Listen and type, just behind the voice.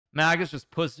Magnus just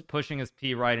pushing his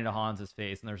P right into Hans's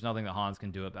face, and there's nothing that Hans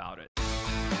can do about it.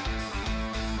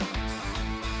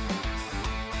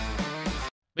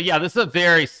 But yeah, this is a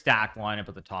very stacked lineup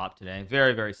at the top today.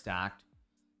 Very, very stacked.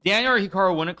 Daniel or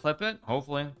Hikaru wouldn't clip it,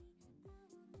 hopefully.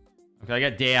 Okay, I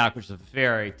got Dayak, which is a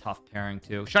very tough pairing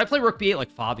too. Should I play Rook B8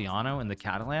 like Fabiano in the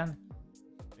Catalan?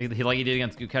 Like he did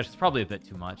against Gukesh? It's probably a bit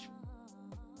too much.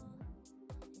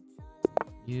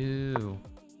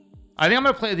 I think I'm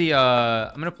gonna play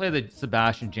the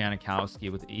Sebastian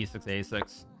Janikowski with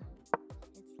E6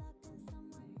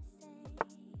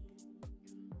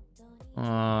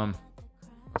 A6.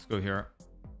 Let's go here.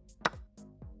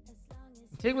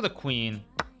 Take with a queen.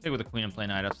 Take with a queen and play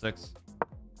knight F6.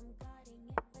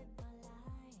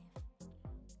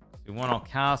 Do one all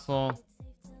castle.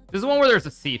 This is one where there's a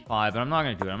C5, but I'm not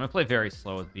gonna do it. I'm gonna play very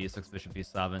slow with B6, bishop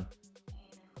B7.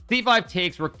 C5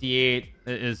 takes rook D8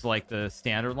 is like the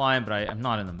standard line, but I'm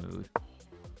not in the mood.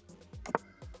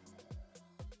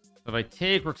 So if I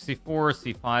take rook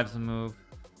C4, C5 is a move.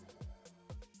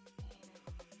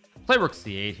 Play rook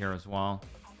C8 here as well.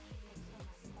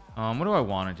 What do I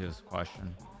want to do is a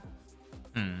question.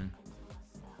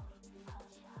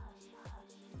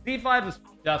 C5 is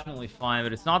definitely fine,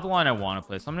 but it's not the line I want to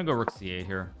play, so I'm gonna go rook C8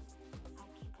 here.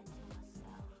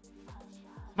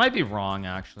 Might be wrong,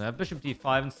 actually. I have bishop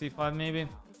D5 and C5, maybe.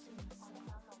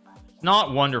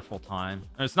 Not wonderful time.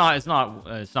 It's not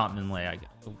Minlay, I guess.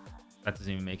 That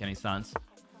doesn't even make any sense.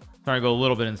 Trying to go a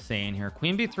little bit insane here.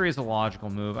 Queen B3 is a logical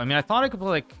move. I mean, I thought I could play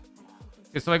like...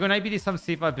 Okay, so I go knight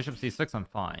BD7, C5, bishop C6, I'm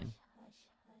fine.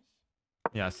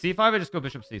 Yeah, C5, I just go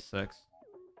bishop C6.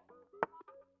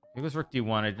 Here goes rook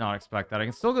D1, I did not expect that. I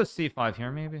can still go C5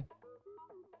 here, maybe.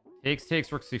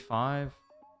 Takes, rook C5.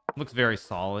 Looks very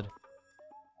solid.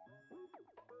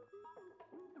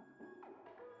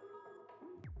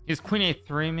 He's queen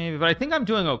A3 maybe, but I think I'm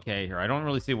doing okay here. I don't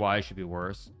really see why I should be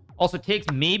worse. Also takes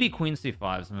maybe queen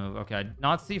C5 is the move. Okay,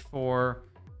 not C4.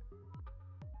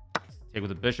 Take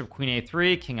with a bishop, queen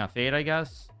A3, king F8, I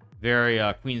guess. Very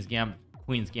Queen's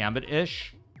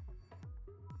Gambit-ish.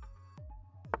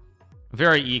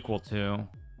 Very equal too.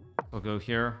 We'll go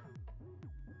here.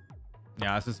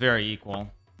 Yeah, this is very equal.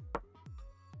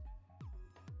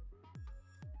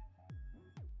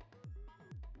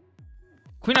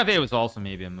 Queen F8 was also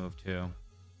maybe a move too.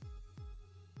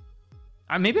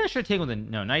 Maybe I should have taken with a...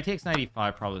 No, knight takes knight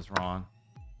E5 probably is wrong.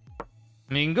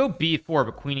 I mean, you can go B4,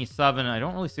 but queen E7, I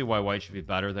don't really see why white should be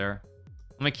better there.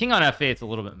 I mean, king on F8 is a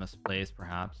little bit misplaced,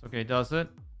 perhaps. Okay, does it?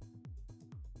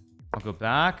 I'll go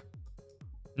back.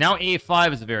 Now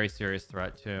A5 is a very serious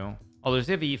threat too. Oh, does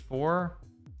he have E4?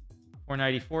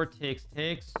 494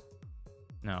 takes.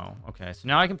 No. Okay, so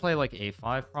now I can play like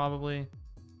A5 probably.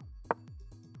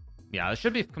 Yeah, this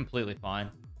should be completely fine.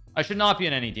 I should not be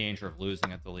in any danger of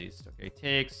losing at the least. Okay,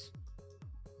 takes.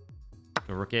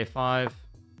 Go rook A5. I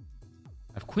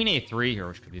have queen A3 here,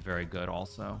 which could be very good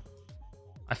also.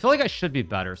 I feel like I should be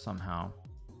better somehow.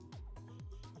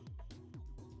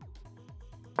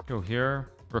 Go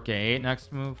here. Rook A8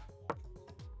 next move.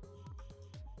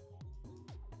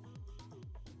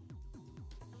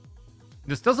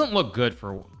 This doesn't look good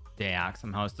for Dayak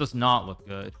somehow. This does not look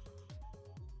good.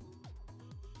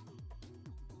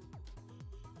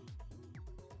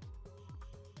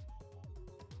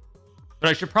 But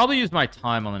I should probably use my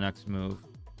time on the next move.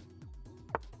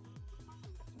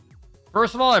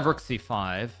 First of all, I have rook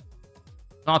C5.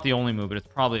 It's not the only move, but it's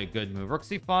probably a good move. Rook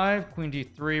C5, queen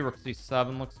D3, rook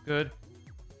C7 looks good.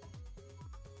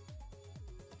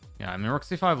 Yeah, I mean, rook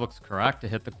C5 looks correct to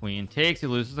hit the queen. Takes, he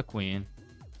loses the queen.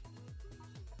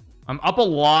 I'm up a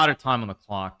lot of time on the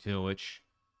clock, too, which...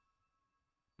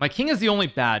 My king is the only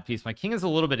bad piece. My king is a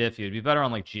little bit iffy. It'd be better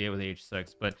on, like, G8 with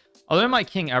H6, but... Other than my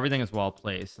king, everything is well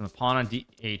placed. And the pawn on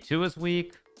A2 is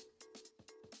weak.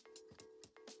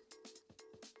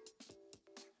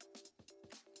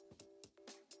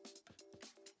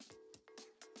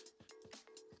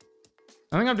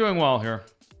 I think I'm doing well here.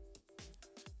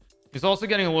 He's also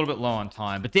getting a little bit low on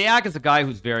time. But Dayak is a guy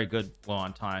who's very good low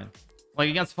on time. Like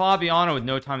against Fabiano with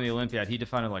no time in the Olympiad, he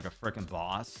defended like a freaking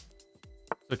boss.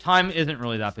 So time isn't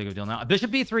really that big of a deal. Now,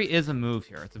 Bishop B3 is a move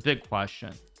here. It's a big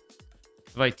question.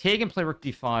 If I take and play rook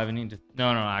D5, I need to... No,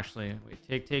 actually.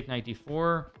 Wait, take knight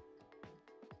D4.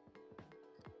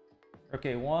 Rook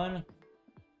A1.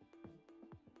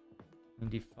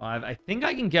 D5. I think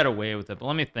I can get away with it, but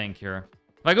let me think here.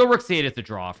 If I go rook C8, it's a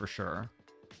draw for sure.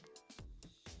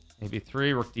 Maybe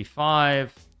 3, rook D5.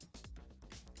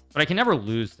 But I can never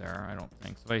lose there, I don't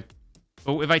think.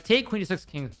 So if I take queen D6,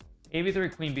 king...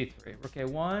 A3, queen B3. Rook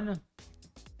A1.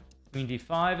 Queen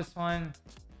D5 is fine.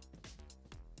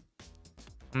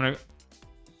 I'm gonna...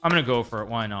 I'm gonna go for it.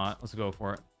 Why not? Let's go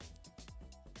for it.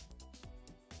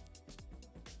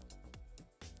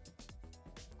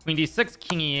 Queen d6,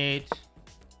 king e8.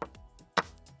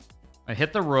 I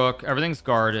hit the rook. Everything's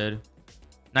guarded.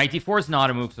 Knight d4 is not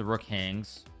a move because the rook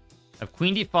hangs. I have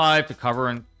queen d5 to cover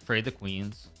and trade the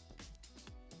queens.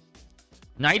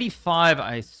 Knight e5,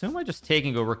 I assume I just take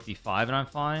and go rook d5 and I'm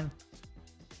fine.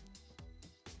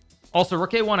 Also,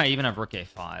 rook a1, I even have rook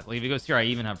a5. Like, if he goes here, I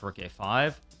even have rook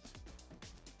a5.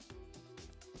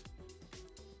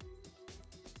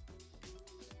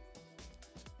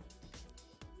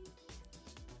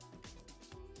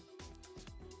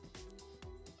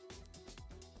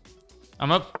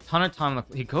 I'm up a ton of time.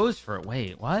 He goes for it.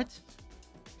 Wait, what?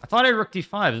 I thought I had rook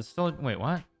d5. It's still... Wait,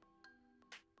 what?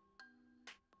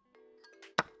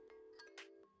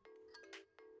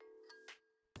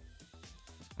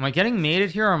 Am I getting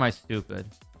mated here or am I stupid?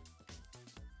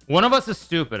 One of us is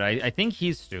stupid. I think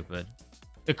he's stupid.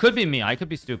 It could be me. I could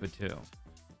be stupid too.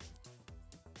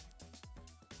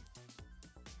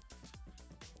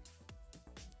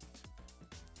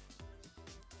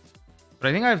 But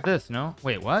I think I have this, no?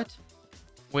 Wait, what?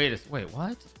 Wait,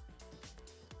 what?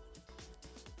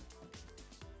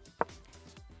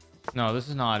 No, this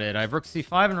is not it. I have rook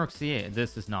c5 and rook c8.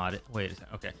 This is not it. Wait a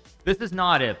second. Okay. This is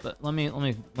not it, but let me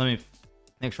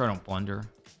make sure I don't blunder.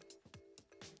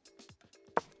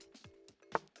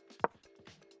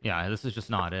 Yeah, this is just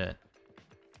not it.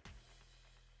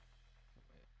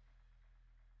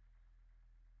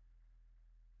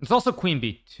 It's also queen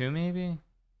b2 maybe.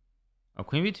 Oh,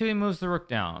 queen b2, he moves the rook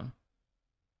down.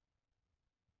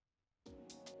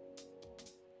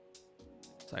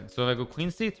 Second. So if I go queen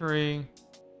c3,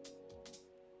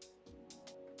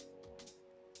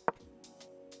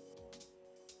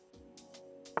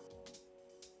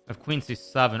 I have queen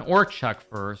c7 or check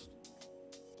first.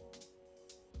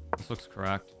 This looks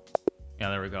correct. Yeah,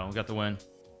 there we go. We got the win.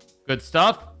 Good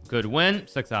stuff. Good win.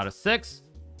 6 out of 6.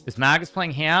 Is Magnus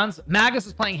playing hands? Magnus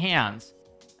is playing hands.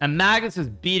 And Magnus is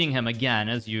beating him again,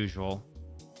 as usual.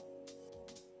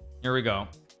 Here we go.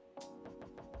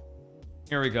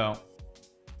 Here we go.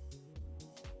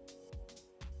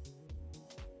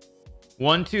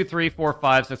 1, 2, 3, 4,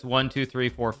 5, 6. 1, 2, 3,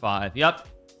 4, 5. Yep.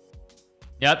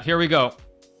 Yep, here we go.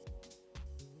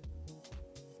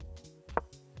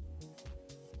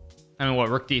 I mean, what?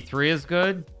 Rook d3 is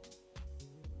good?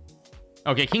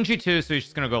 Okay, king g2, so he's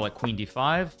just going to go like queen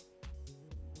d5.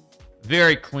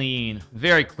 Very clean.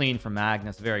 Very clean from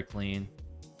Magnus. Very clean.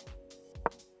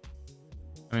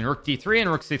 I mean, rook d3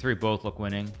 and rook c3 both look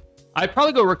winning. I'd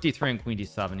probably go rook d3 and queen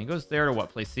d7. He goes there to what?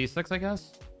 Play c6, I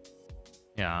guess?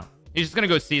 Yeah. He's just going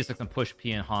to go c6 and push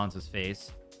p in Hans's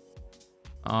face.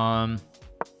 Yeah,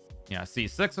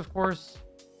 c6, of course.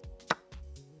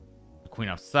 Queen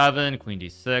f7, queen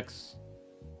d6.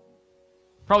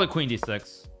 Probably queen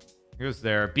d6. He goes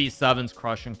there. b7's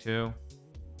crushing too.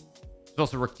 There's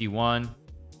also rook d1.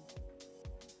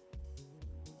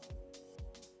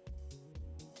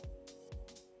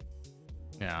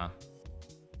 Yeah.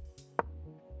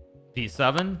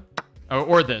 b7.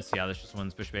 Or this. Yeah, this just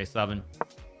wins bishop a7.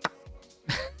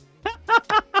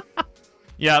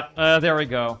 Yep, there we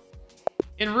go.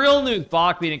 In real news,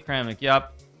 Bach beating Kramnik.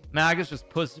 Yep. Magnus just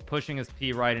pushing his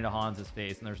P right into Hans's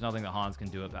face, and there's nothing that Hans can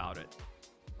do about it.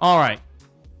 All right.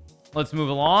 Let's move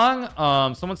along.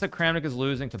 Someone said Kramnik is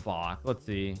losing to Bach. Let's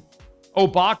see. Oh,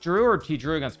 Bach drew, or he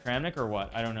drew against Kramnik, or what?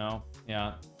 I don't know.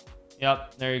 Yeah.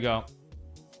 Yep, there you go.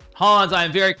 Hans, I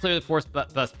am very clear the fourth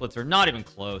best blitzer. Not even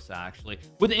close, actually.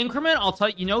 With Increment, I'll tell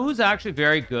you, you know who's actually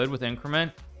very good with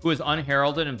Increment, who is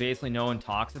unheralded and basically no one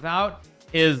talks about,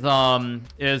 is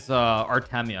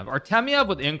Artemiev. Artemiev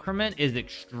with Increment is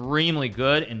extremely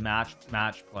good in match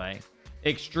play.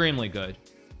 Extremely good.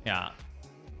 Yeah.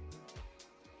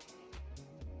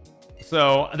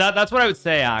 So that's what I would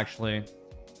say, actually.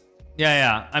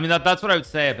 Yeah. I mean, that's what I would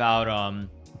say about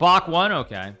Bach 1.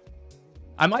 Okay.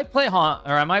 I might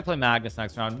play Magnus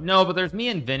next round. No, but there's me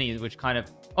and Vinny, which kind of...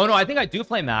 Oh, no, I think I do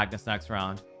play Magnus next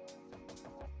round.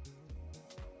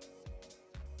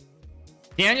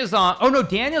 Daniel's on... Oh, no,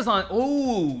 Daniel's on...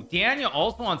 Oh, Daniel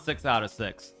also on 6 out of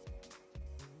 6.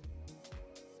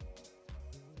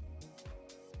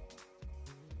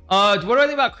 What do I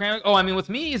think about Kramnik? Oh, I mean, with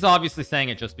me, he's obviously saying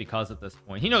it just because at this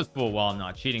point. He knows full well I'm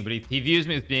not cheating, but he views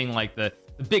me as being like the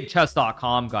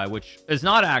bigchess.com guy, which is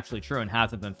not actually true and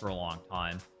hasn't been for a long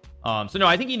time. So no,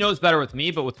 I think he knows better with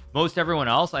me, but with most everyone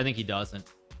else, I think he doesn't.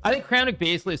 I think Kramnik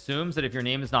basically assumes that if your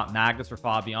name is not Magnus or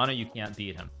Fabiano, you can't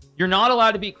beat him. You're not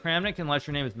allowed to beat Kramnik unless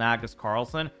your name is Magnus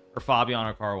Carlsen or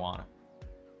Fabiano Caruana.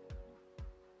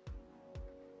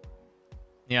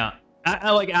 Yeah.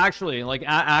 Actually.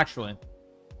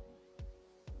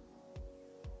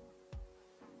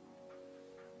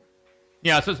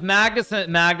 Yeah, so it's Magnus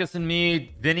and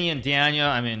me, Vinny and Dania.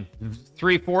 I mean,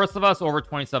 3/4 of us over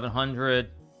 2,700.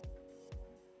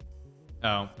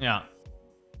 Oh, yeah.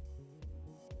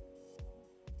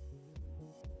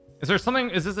 Is there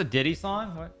something? Is this a Diddy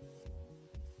song? What?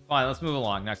 Fine, let's move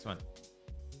along. Next one.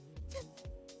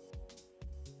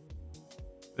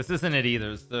 This isn't it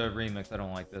either. It's the remix. I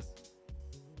don't like this.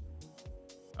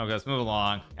 Okay, let's move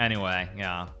along. Anyway,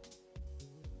 yeah.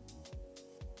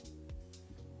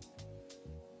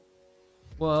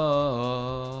 Whoa.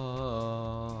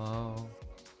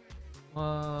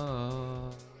 Whoa.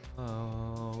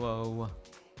 Whoa.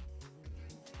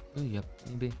 Oh, yep,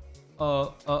 maybe.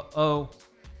 Oh.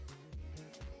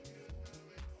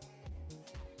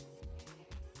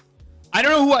 I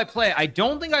don't know who I play. I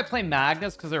don't think I play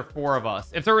Magnus because there are 4 of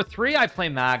us. If there were 3, I play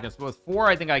Magnus. But with 4,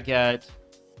 I think I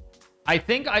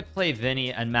play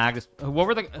Vinny and Magnus.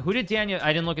 Who did Daniel?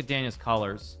 I didn't look at Daniel's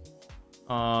colors.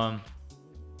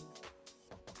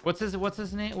 What's his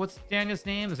name? What's Daniel's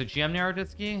name? Is it GM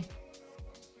Naroditsky?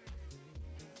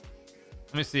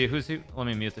 Let me see. Who's he? Let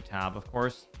me mute the tab, of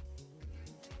course.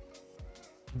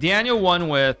 Daniel won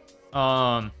with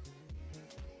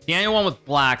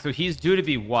black, so he's due to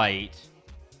be white.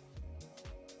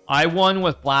 I won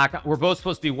with black. We're both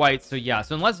supposed to be white, so yeah.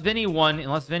 So unless Vinny won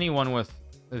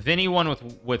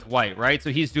with white, right? So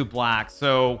he's due black.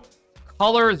 So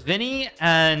colors Vinny,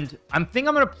 and I'm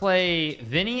gonna play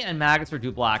Vinny and Magnus are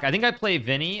due black. I think I play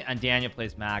Vinny and Daniel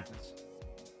plays Magnus.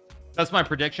 That's my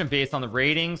prediction based on the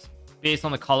ratings, based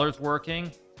on the colors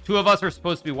working. 2 of us are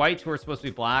supposed to be white, 2 are supposed to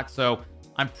be black. So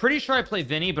I'm pretty sure I play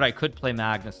Vinny, but I could play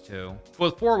Magnus too.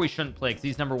 Well, with 4 we shouldn't play because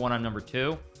he's number 1, I'm number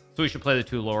 2. So we should play the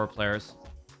 2 lower players.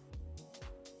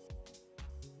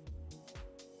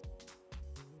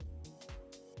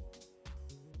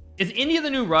 Is India the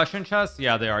new Russian chess?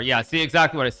 Yeah, they are. Yeah, see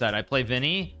exactly what I said. I play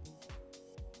Vinny.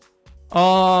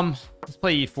 Let's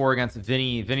play E4 against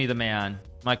Vinny the man.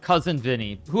 My cousin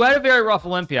Vinny, who had a very rough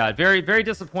Olympiad. Very, very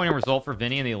disappointing result for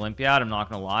Vinny in the Olympiad. I'm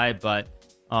not gonna lie, but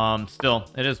still,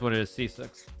 it is what it is.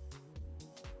 C6.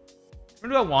 What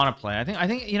do I want to play? I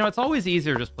think you know, it's always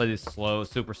easier to just play these slow,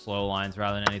 super slow lines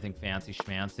rather than anything fancy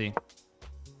schmancy.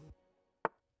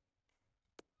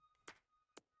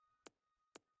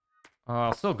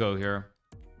 I'll still go here.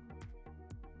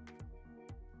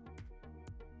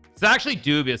 It's actually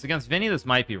dubious. Against Vinny, this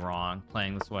might be wrong,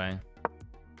 playing this way.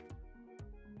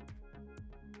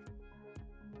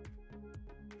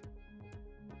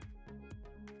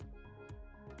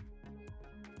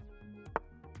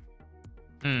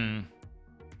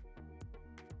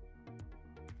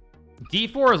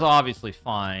 D4 is obviously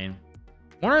fine.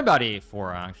 Wondering about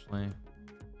A4, actually.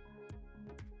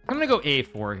 I'm gonna go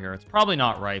A4 here. It's probably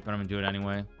not right, but I'm gonna do it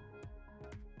anyway.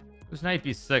 There's knight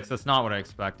B6. That's not what I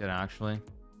expected, actually.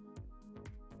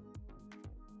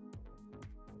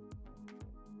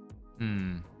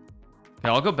 Okay,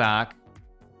 I'll go back.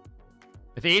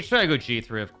 If H3, I go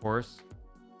G3, of course.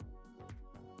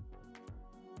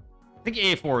 I think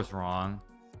A4 is wrong.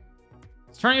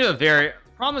 It's turning into a very...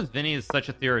 Problem is Vinny is such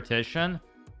a theoretician.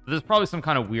 There's probably some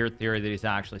kind of weird theory that he's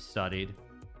actually studied.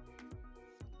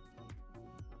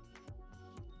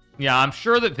 Yeah, I'm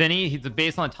sure that Vinny,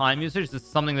 based on time usage, this is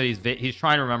something that he's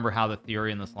trying to remember how the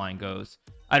theory in this line goes.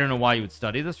 I don't know why you would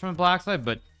study this from the black side,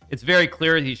 but it's very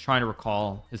clear that he's trying to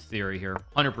recall his theory here.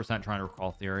 100% trying to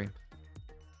recall theory.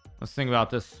 Let's think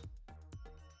about this.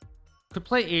 Could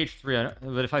play H3,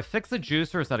 but if I fix the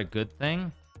juicer, is that a good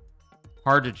thing?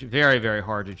 Hard to, very, very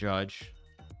hard to judge.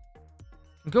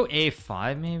 Go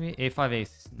A5 maybe? A5, A...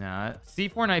 Nah.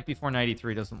 C4, knight B4, knight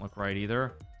E3 doesn't look right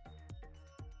either.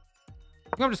 I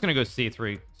think I'm just going to go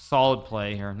C3. Solid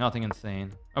play here. Nothing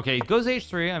insane. Okay, it goes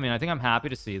H3. I mean, I think I'm happy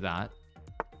to see that.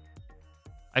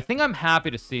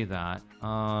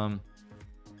 I'm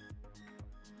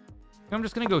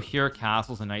just going to go here,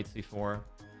 castles, and knight C4.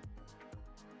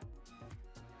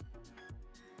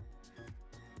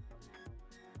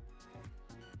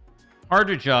 Hard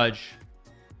to judge.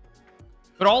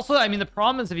 But also, I mean, the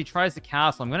problem is if he tries to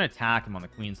castle, I'm going to attack him on the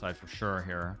queen side for sure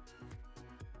here.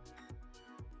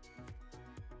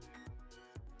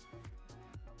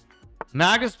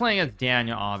 Magnus playing against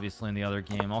Daniel, obviously, in the other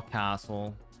game. I'll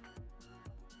castle.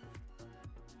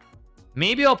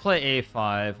 Maybe I'll play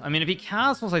A5. I mean, if he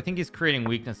castles, I think he's creating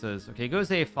weaknesses. Okay, he goes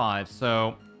A5,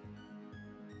 so...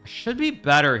 I should be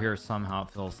better here somehow,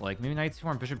 it feels like. Maybe knight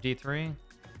C4 and bishop D3?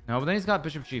 No, but then he's got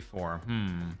bishop G4.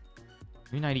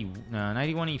 Maybe knight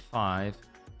E1, E5. How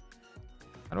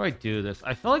do I do this?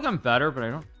 I feel like I'm better, but I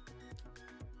don't...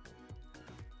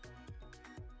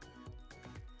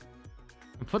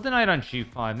 Put the knight on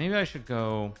G5. Maybe I should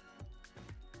go...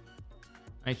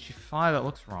 Knight G5, that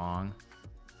looks wrong.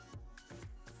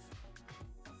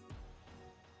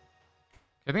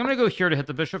 I think I'm gonna go here to hit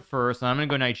the bishop first, and I'm gonna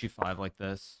go knight g5 like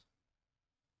this.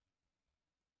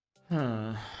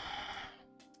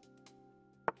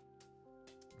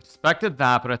 Expected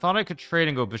that, but I thought I could trade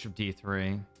and go bishop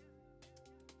d3.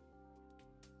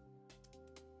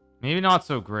 Maybe not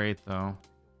so great, though.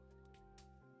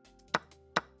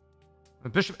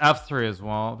 But bishop f3 as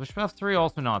well. Bishop f3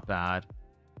 also not bad.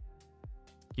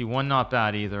 e1 not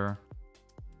bad either.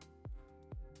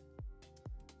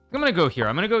 I'm gonna go here.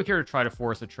 I'm gonna go here to try to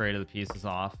force a trade of the pieces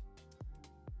off.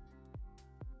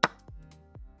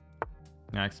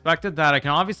 Yeah, I expected that. I can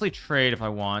obviously trade if I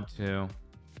want to.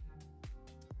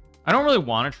 I don't really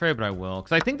want to trade, but I will,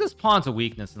 because I think this pawn's a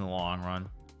weakness in the long run.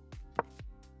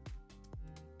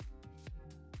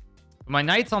 But my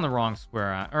knight's on the wrong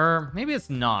square, or maybe it's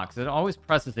not, because it always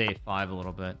presses a5 a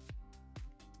little bit.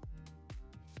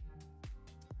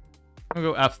 I'm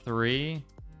gonna go f3.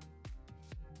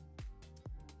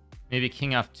 Maybe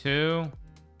king f2.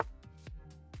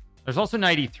 There's also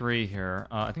knight e3 here.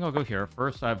 I think I'll go here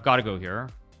first. I've got to go here.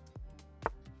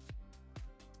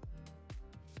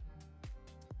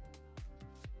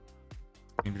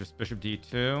 Maybe just bishop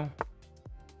d2.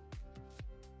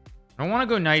 I don't want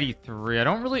to go knight e3. I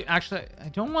don't really... Actually, I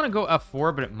don't want to go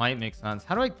f4, but it might make sense.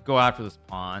 How do I go after this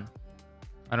pawn?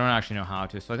 I don't actually know how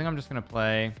to. So I think I'm just going to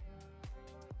play...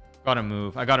 Gotta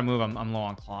move. I gotta move. I'm low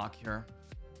on clock here.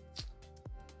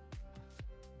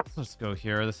 Let's just go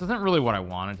here. This isn't really what I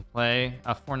wanted to play.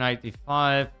 f4 knight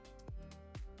d5.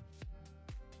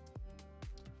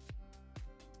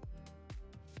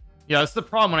 Yeah, that's the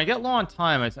problem. When I get low on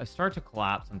time, I start to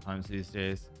collapse sometimes these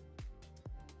days.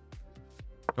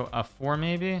 Go f4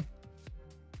 maybe?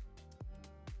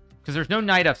 Because there's no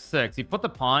knight f6. He put the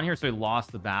pawn here, so he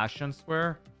lost the bastion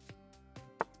square.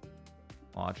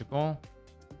 Logical.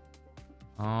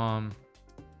 I'll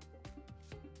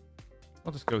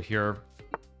just go here.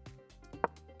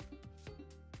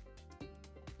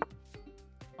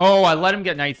 Oh, I let him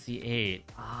get knight c8.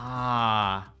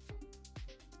 Ah.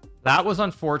 That was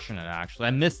unfortunate, actually.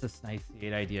 I missed this knight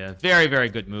c8 idea. Very, very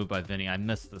good move by Vinny. I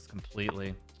missed this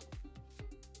completely.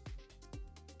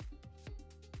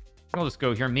 I'll just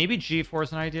go here. Maybe g4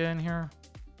 is an idea in here.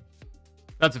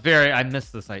 That's very... I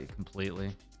missed this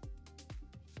completely.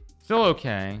 Still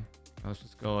okay. Let's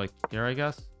just go like here, I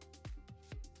guess.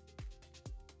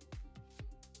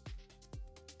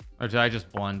 Or did I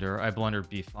just blunder? I blundered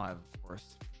b5, of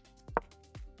course.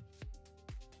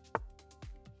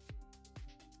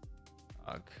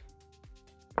 Ugh.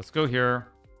 Let's go here.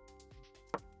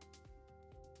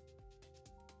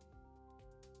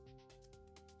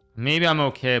 Maybe I'm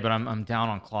okay, but I'm down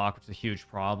on clock, which is a huge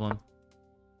problem.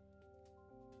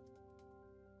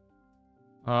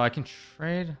 I can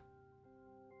trade.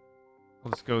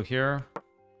 We'll just go here.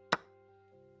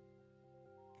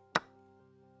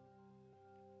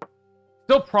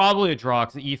 Still probably a draw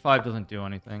because the e5 doesn't do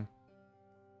anything.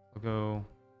 We'll go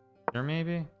here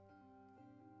maybe.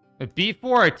 At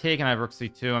b4 I take and I have rook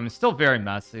c2. I mean, it's still very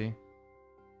messy.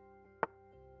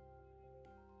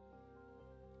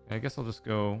 I guess I'll just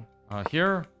go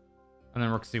here. And then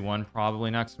rook c1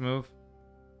 probably next move.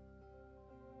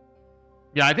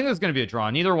 Yeah, I think there's going to be a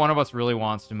draw. Neither one of us really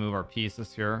wants to move our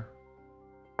pieces here.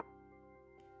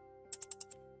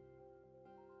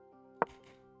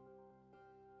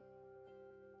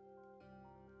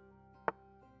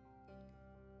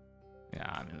 Yeah,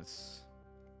 I mean, it's...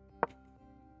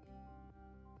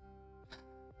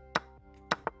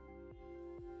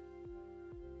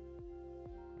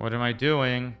 What am I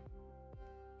doing?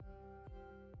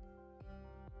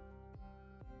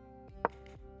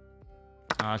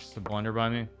 Ah, it's just a blunder by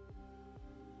me.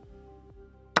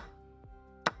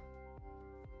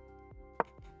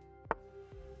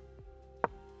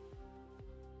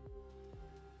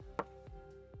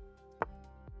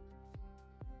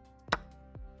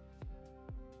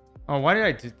 Oh, why did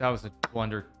I do that? Was a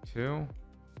blunder too.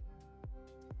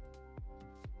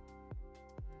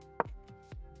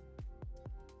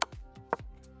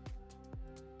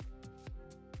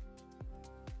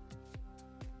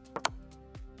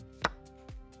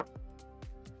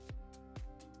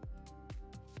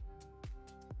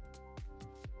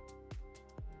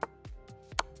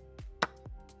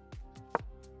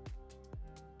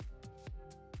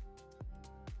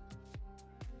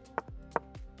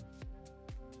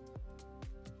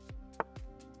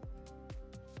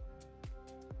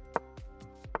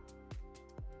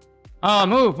 Oh,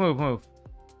 move.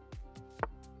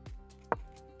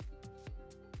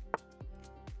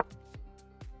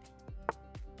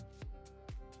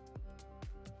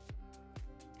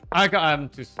 I'm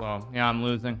too slow. Yeah, I'm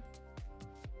losing.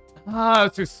 Ah, I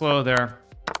was too slow there.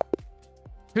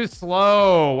 Too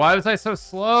slow. Why was I so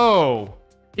slow?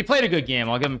 He played a good game.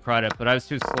 I'll give him credit, but I was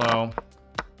too slow.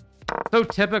 So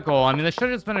typical. I mean, this should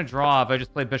have just been a draw if I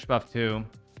just played bishop f2.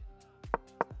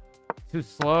 Too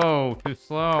slow. Too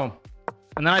slow.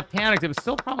 And then I panicked. It was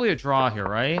still probably a draw here,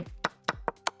 right?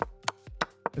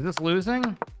 Is this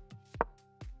losing?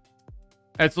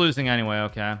 It's losing anyway.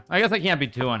 Okay. I guess I can't be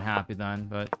too unhappy then,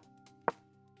 but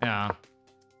yeah.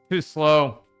 Too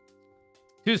slow.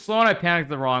 Too slow, and I panicked at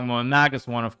the wrong moment. Magnus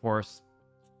won, of course.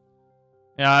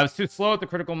 Yeah, I was too slow at the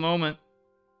critical moment.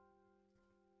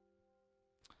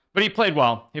 But he played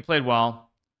well. He played well.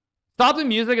 Stop the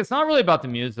music. It's not really about the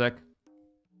music.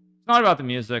 It's not about the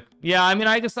music. Yeah, I mean,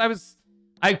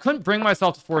 I couldn't bring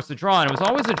myself to force a draw, and it was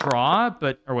always a draw,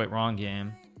 but... Or wait, wrong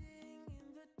game.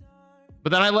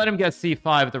 But then I let him get c5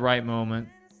 at the right moment.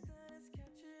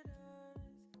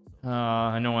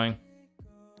 Annoying.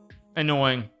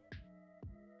 Annoying.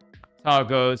 That's how it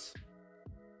goes.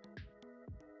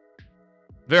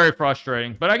 Very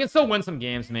frustrating. But I can still win some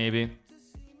games, maybe.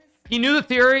 He knew the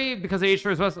theory because h3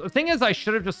 was best. The thing is, I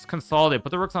should have just consolidated.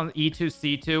 Put the rooks on e2,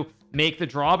 c2, make the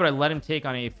draw, but I let him take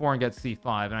on a4 and get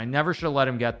c5. And I never should have let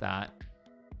him get that.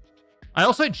 I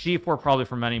also had g4 probably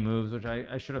for many moves, which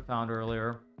I should have found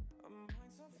earlier.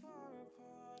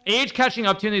 Age catching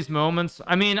up to in these moments.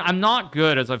 I mean, I'm not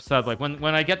good, as I've said. Like, when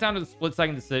I get down to the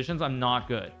split-second decisions, I'm not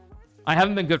good. I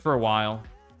haven't been good for a while.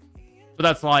 But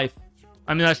that's life.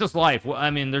 I mean, that's just life.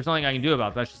 I mean, there's nothing I can do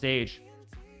about it. That's just age.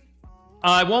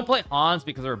 I won't play Hans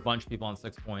because there are a bunch of people on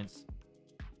 6 points.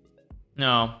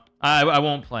 No, I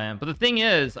won't play him. But the thing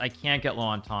is, I can't get low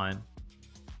on time.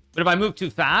 But if I move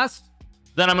too fast,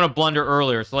 then I'm going to blunder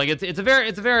earlier. So, like, it's a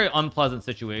very unpleasant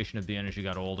situation to be in as you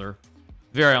got older.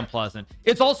 Very unpleasant.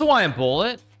 It's also why I'm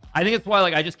bullet. I think it's why,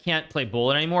 like, I just can't play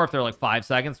bullet anymore if they're like 5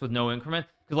 seconds with no increment,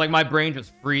 because like my brain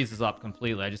just freezes up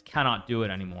completely. I just cannot do it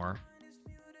anymore.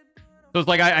 So it's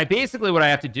like I basically, what I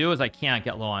have to do is I can't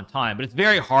get low on time, but it's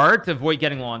very hard to avoid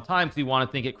getting low on time because you want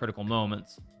to think at critical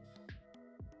moments.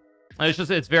 And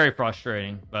it's very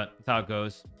frustrating, but that's how it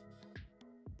goes.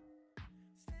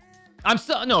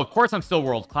 No, of course I'm still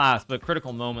world class, but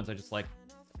critical moments I just like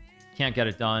can't get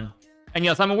it done. And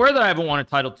yes, I'm aware that I haven't won a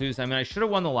title Tuesday. I mean, I should have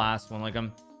won the last one. Like,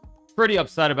 I'm pretty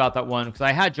upset about that one because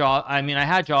I had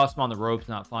Josma on the ropes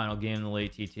in that final game in the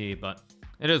late TT, but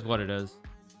it is what it is.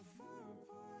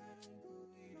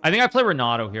 I think I play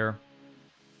Renato here.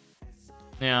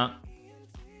 Yeah.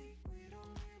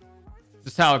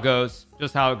 Just how it goes.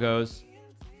 Just how it goes.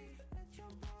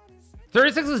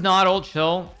 36 is not old,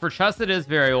 chill. For chess, it is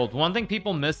very old. One thing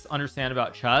people misunderstand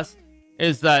about chess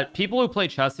is that people who play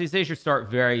chess these days should start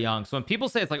very young. So when people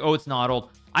say it's like, oh, it's not old,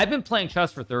 I've been playing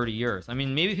chess for 30 years. I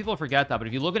mean, maybe people forget that, but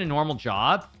if you look at a normal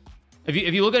job, if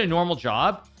you look at a normal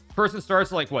job, person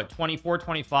starts at like what, 24,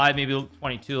 25, maybe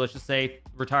 22, let's just say,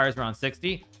 retires around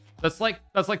 60. That's like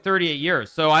 38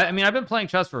 years. So I mean, I've been playing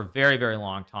chess for a very, very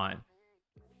long time.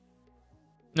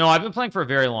 No, I've been playing for a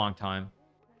very long time.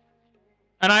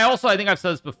 And I think I've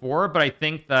said this before, but I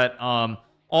think that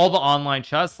all the online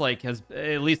chess, like, has,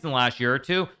 at least in the last year or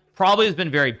two, probably has been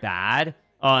very bad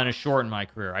and has shortened my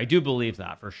career. I do believe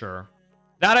that for sure.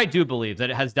 That I do believe that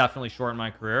it has definitely shortened my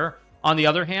career. On the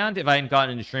other hand, if I hadn't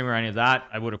gotten into streaming or any of that,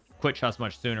 I would have quit chess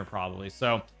much sooner probably.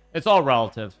 So it's all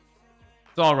relative.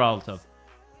 It's all relative.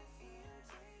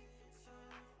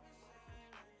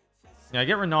 Yeah, I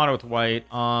get Renato with white.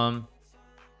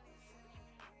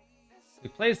 He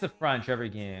plays the French every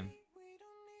game.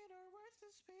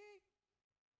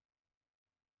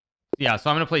 Yeah, so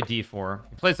I'm gonna play d4.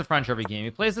 He plays the French every game. He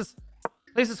plays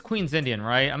this Queen's Indian,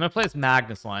 right? I'm gonna play this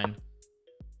Magnus line.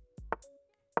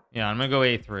 Yeah, I'm gonna go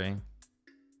a3.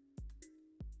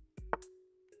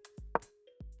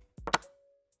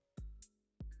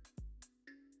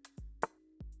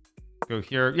 Go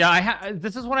here. Yeah,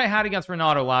 this is what I had against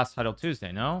Renato last title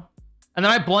Tuesday, no? And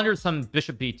then I blundered some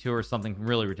bishop b2 or something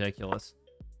really ridiculous.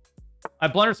 I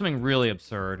blundered something really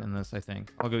absurd in this, I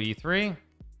think. I'll go e3.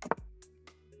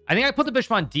 I think I put the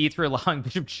bishop on d3, allowing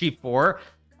bishop g4.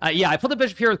 Yeah, I put the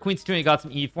bishop here with queen c2 and he got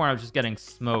some e4, and I was just getting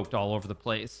smoked all over the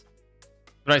place.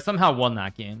 But I somehow won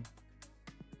that game.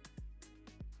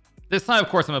 This time, of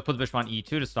course, I'm going to put the bishop on e2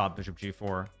 to stop bishop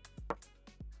g4.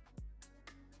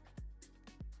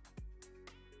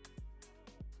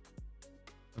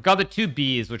 I've got the two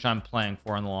Bs, which I'm playing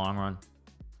for in the long run.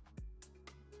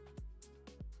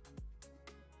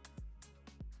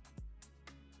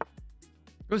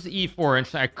 Goes to e4.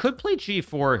 Interesting. I could play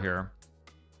g4 here.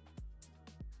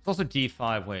 It's also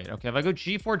d5. Wait. Okay, if I go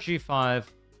g4, g5.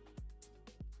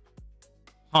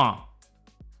 Huh.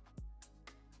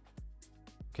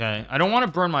 Okay, I don't want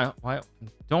to burn my...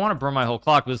 don't want to burn my whole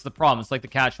clock, but this is the problem. It's like the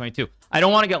catch-22. I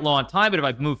don't want to get low on time, but if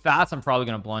I move fast, I'm probably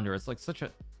going to blunder. It's like such a...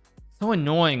 so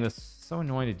annoying. This is so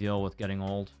annoying to deal with getting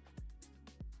old.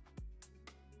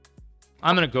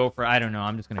 I'm going to go for it. I don't know.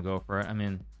 I'm just going to go for it. I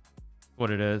mean,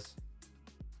 what it is.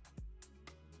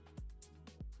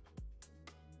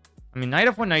 I mean, knight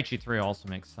f1, knight g3 also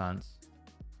makes sense.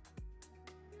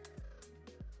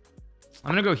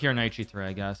 I'm going to go here, knight g3,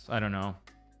 I guess. I don't know.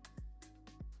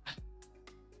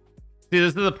 See,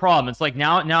 this is the problem. It's like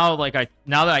now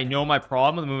that I know my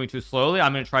problem with moving too slowly,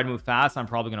 I'm going to try to move fast. I'm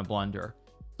probably going to blunder.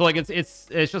 So like it's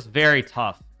just very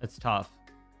tough. It's tough.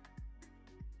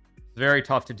 It's very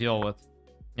tough to deal with.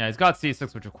 Yeah, he's got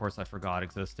c6, which of course I forgot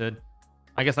existed.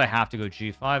 I guess I have to go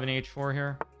g5 and h4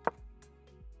 here.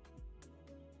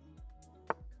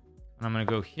 And I'm going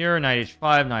to go here, knight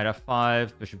h5, knight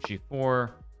f5, bishop g4.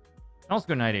 I can also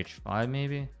go knight h5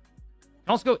 maybe. I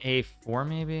can also go a4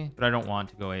 maybe, but I don't want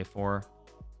to go a4.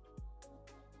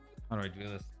 How do I do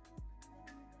this?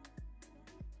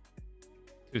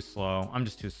 Too slow. I'm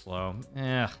just too slow.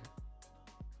 Eh.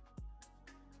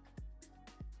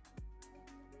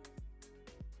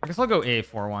 I guess I'll go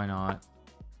a4. Why not?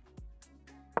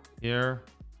 Here.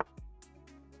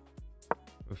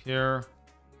 Go here.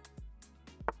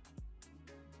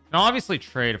 Now, obviously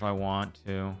trade if I want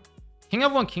to. King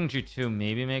f1, king g2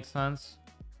 maybe makes sense.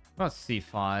 What about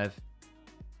c5?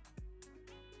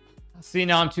 See,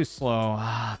 now I'm too slow.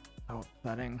 Ah, so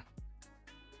upsetting.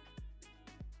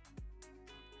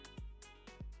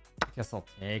 I guess I'll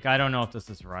take. I don't know if this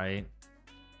is right.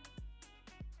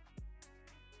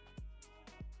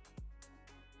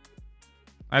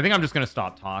 I think I'm just going to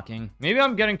stop talking. Maybe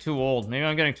I'm getting too old. Maybe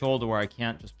I'm getting too old to where I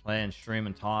can't just play and stream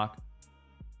and talk.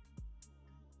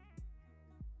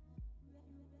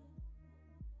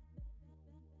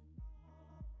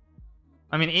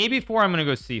 I mean, AB4, I'm going to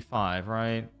go C5,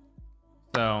 right?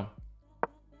 So,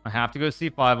 I have to go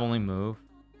C5, only move.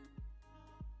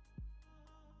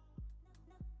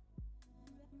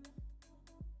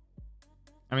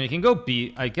 I mean, you can go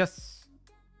B. I guess...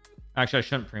 Actually, I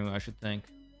shouldn't pre-move, I should think.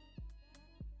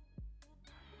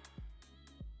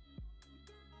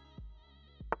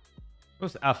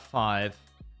 Goes F5.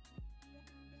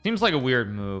 Seems like a weird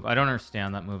move. I don't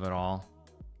understand that move at all.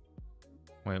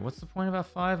 Wait, what's the point of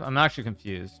F5? I'm actually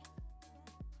confused.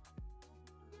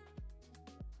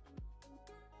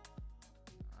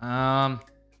 Okay,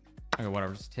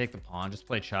 whatever. Just take the pawn. Just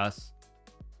play chess.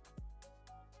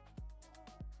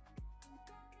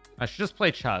 I should just play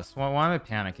chess. Why am I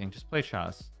panicking? Just play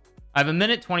chess. I have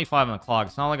 1:25 on the clock.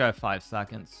 It's not like I have 5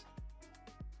 seconds.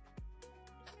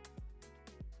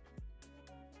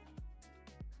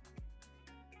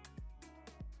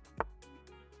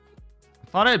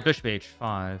 I thought I had bishop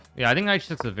h5. Yeah, I think knight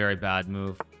h6 is a very bad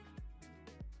move.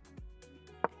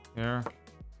 Here.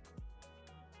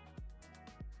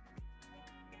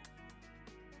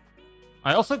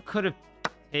 I also could have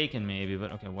taken maybe,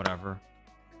 but okay, whatever.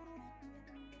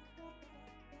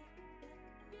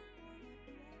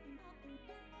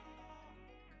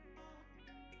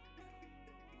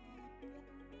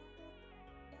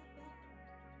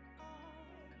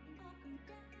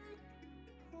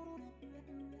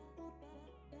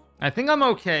 I think I'm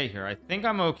okay here. I think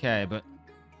I'm okay, but...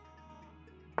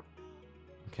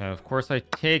 Okay, of course I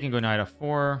take and go knight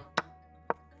f4.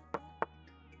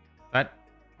 That...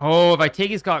 Oh, if I take,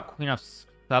 he's got queen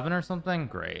f7 or something?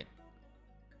 Great.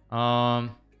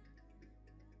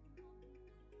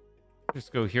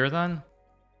 Just go here then.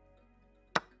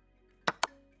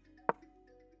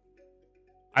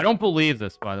 I don't believe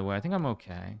this, by the way. I think I'm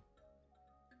okay.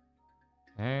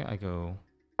 Okay, I go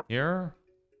here.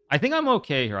 I think I'm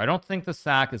okay here. I don't think the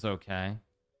sack is okay.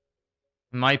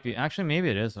 It might be. Actually, maybe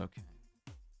it is okay.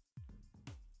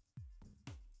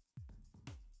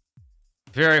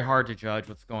 Very hard to judge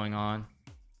what's going on.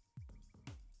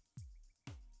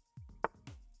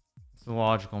 It's a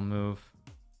logical move.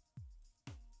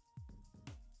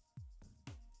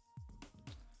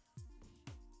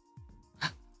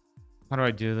 How do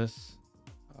I do this?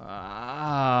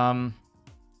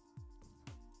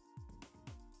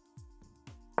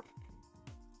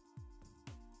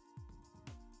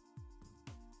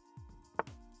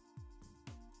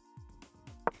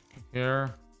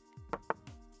 Here.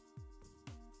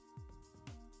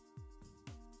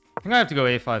 I think I have to go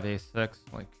a5, a6.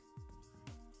 Like,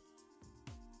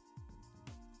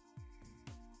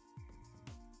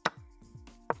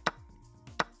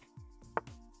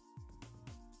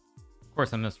 of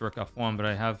course I missed rook f1, but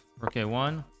I have rook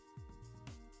a1.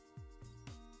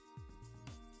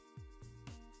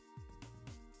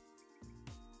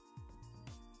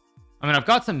 I mean, I've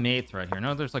got some mate threat here.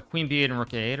 No, there's like queen b8 and rook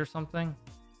a8 or something.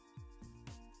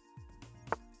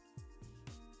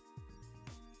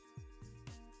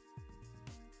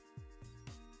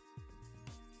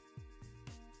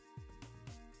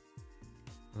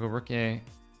 I'll go rook a. I'm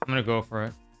gonna go for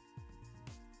it.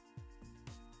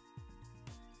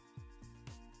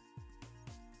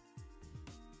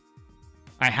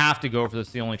 I have to go for this.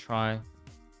 The only try.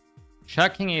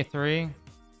 Check king a3.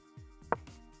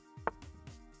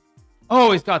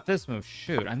 Oh, he's got this move.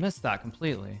 Shoot, I missed that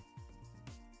completely.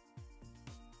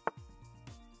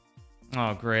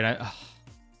 Oh, great.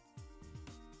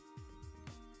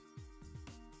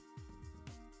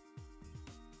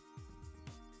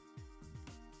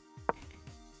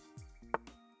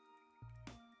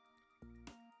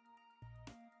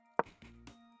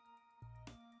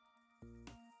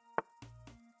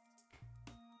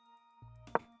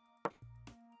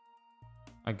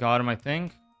 I got him, I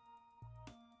think.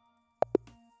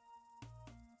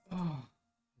 Oh,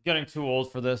 getting too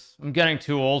old for this. I'm getting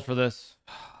too old for this.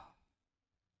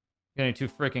 Getting too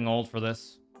freaking old for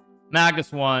this.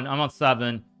 Magnus won. I'm on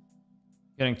 7.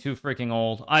 Getting too freaking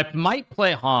old. I might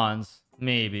play Hans.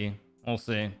 Maybe. We'll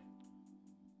see.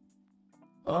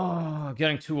 Oh,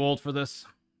 getting too old for this.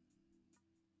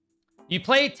 You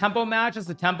play tempo matches.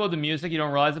 The tempo of the music, you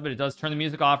don't realize it, but it does turn the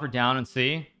music off or down and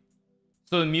C.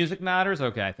 So the music matters?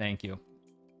 Okay, thank you.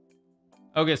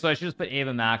 Okay, so I should just put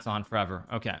Ava Max on forever.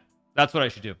 Okay, that's what I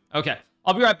should do. Okay,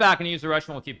 I'll be right back and use the rest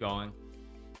and we'll keep going.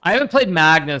 I haven't played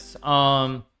Magnus.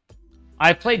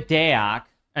 I've played Dayak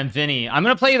and Vinny. I'm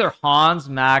going to play either Hans,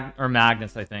 or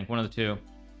Magnus, I think. One of the two.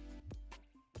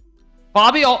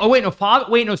 Fabi, oh wait,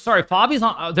 no, sorry. Fabi's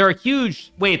on, they're a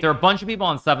huge, wait, there are a bunch of people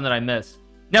on 7 that I missed.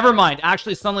 Never mind.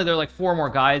 Actually, suddenly there are like 4 more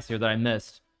guys here that I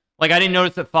missed. Like, I didn't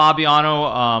notice that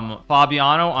Fabiano,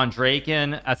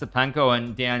 Andrakin, Esipenko,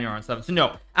 and Daniel are on 7. So,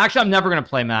 no. Actually, I'm never going to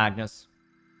play Magnus.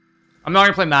 I'm not going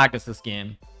to play Magnus this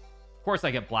game. Of course, I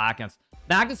get black against...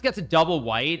 Magnus gets a double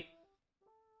white.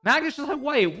 Magnus just had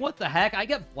white. What the heck? I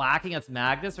get black against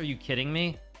Magnus? Are you kidding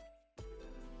me?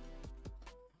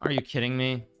 Are you kidding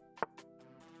me?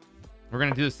 We're going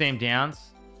to do the same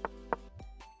dance?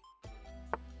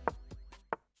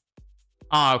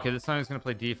 Ah, okay. This time he's going to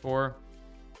play d4.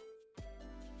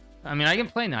 I mean, I can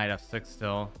play knight f6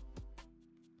 still.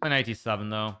 Play knight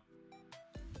d7 though.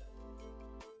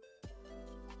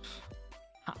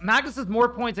 Magnus has more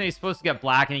points than he's supposed to get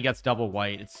black, and he gets double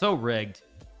white. It's so rigged.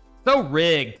 So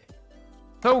rigged.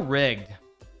 So rigged.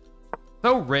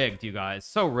 So rigged, you guys.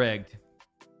 So rigged.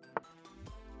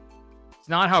 It's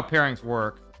not how pairings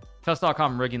work.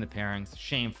 Chess.com rigging the pairings.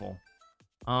 Shameful.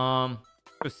 Go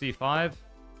c5.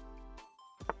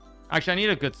 Actually, I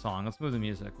need a good song. Let's move the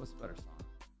music. What's a better song?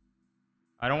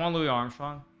 I don't want Louis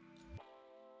Armstrong.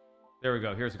 There we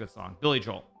go. Here's a good song. Billy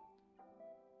Joel.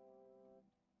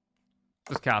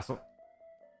 This castle.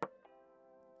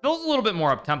 Feels a little bit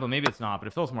more up-tempo. Maybe it's not, but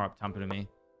it feels more up-tempo to me.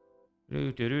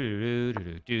 Of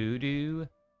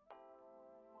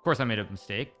course, I made a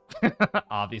mistake.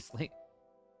 Obviously.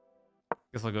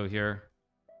 Guess I'll go here.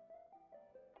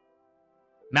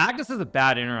 Magnus has a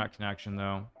bad internet connection,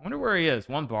 though. I wonder where he is.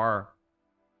 1 bar.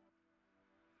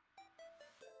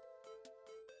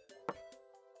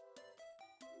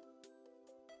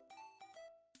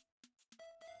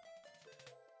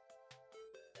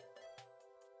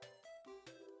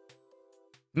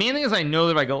 Main thing is I know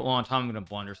that if I go a long time, I'm gonna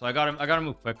blunder, so I gotta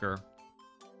move quicker.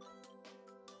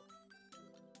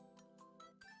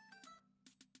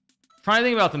 Trying to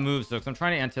think about the moves though, because I'm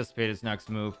trying to anticipate his next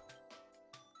move.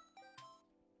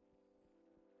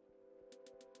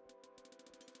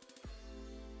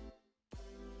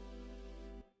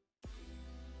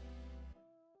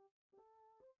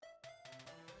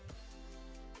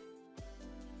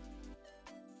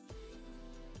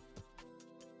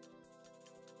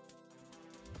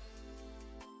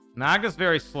 Magnus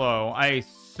very slow. I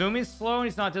assume he's slow and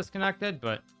he's not disconnected,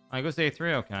 but I go to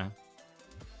a3. Okay.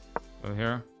 Go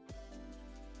here.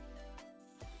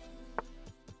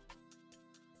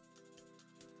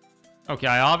 Okay,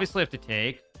 I obviously have to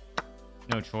take.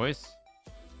 No choice.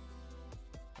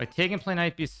 I take and play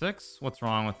knight b6. What's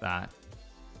wrong with that?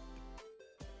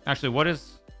 Actually, what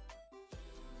is...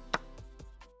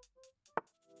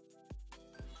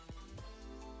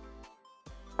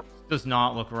 Does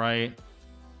not look right.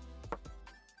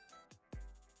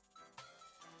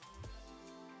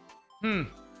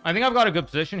 I think I've got a good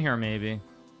position here, maybe.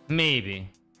 Maybe.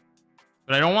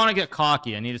 But I don't want to get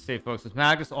cocky. I need to stay focused.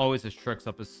 Magnus always has tricks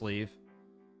up his sleeve.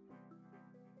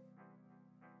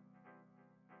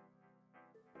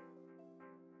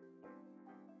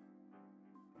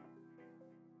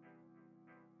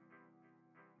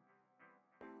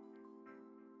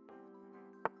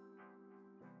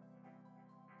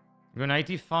 Go knight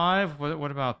d5.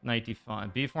 What about knight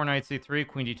d5? b4, knight c3,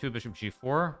 queen d2, bishop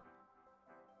g4.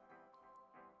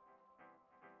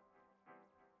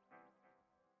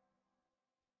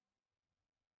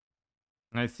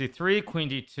 Knight c3, queen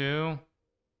d2.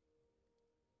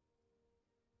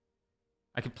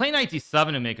 I could play knight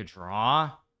d7 to make a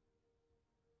draw.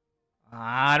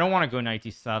 I don't want to go knight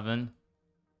d7.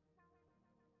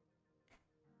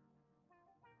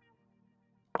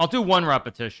 I'll do one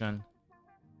repetition.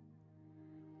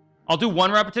 I'll do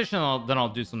one repetition, and then I'll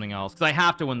do something else because I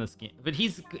have to win this game. But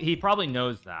he probably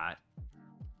knows that.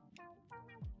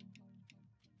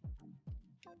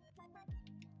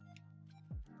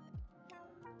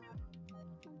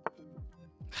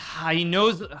 He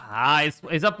knows.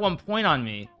 He's up 1 point on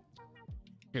me.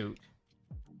 Shoot.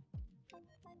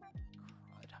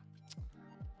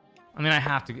 I mean, I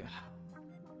have to.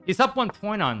 He's up 1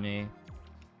 point on me.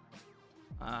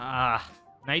 Knight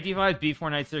d5,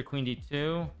 b4, knight c3, queen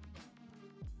d2.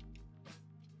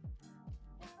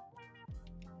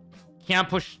 Can't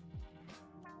push.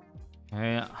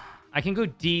 Okay, I can go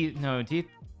D. No, D.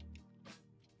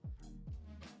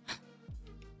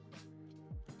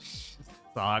 This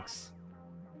sucks.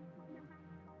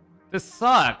 This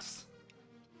sucks.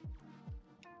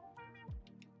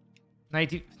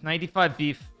 Knight d5,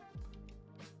 beef.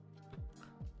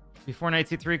 Before knight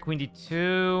c3, queen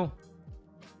d2.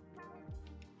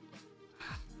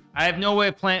 I have no way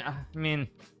of playing. I mean,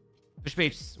 bishop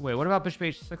h. Wait, what about bishop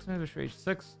h6? Maybe bishop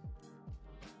h6.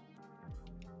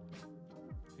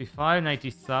 b5, knight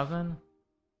d7.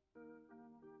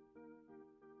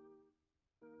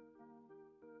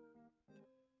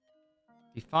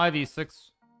 d5,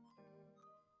 e6.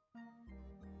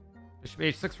 Bishop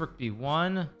h6, rook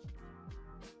b1.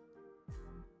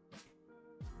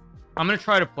 I'm gonna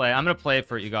try to play. I'm gonna play it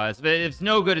for you guys. If it's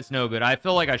no good, it's no good. I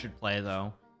feel like I should play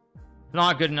though. If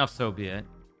not good enough, so be it.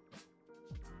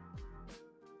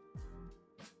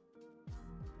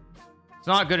 It's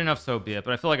not good enough, so be it.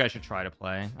 But I feel like I should try to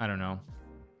play. I don't know.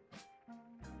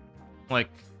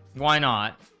 Like, why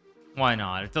not? Why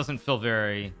not? It doesn't feel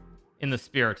very in the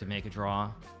spirit to make a draw.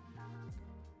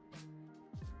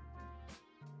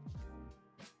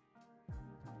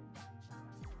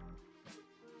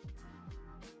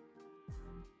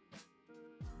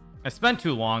 I spent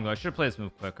too long, though. I should have played this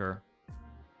move quicker.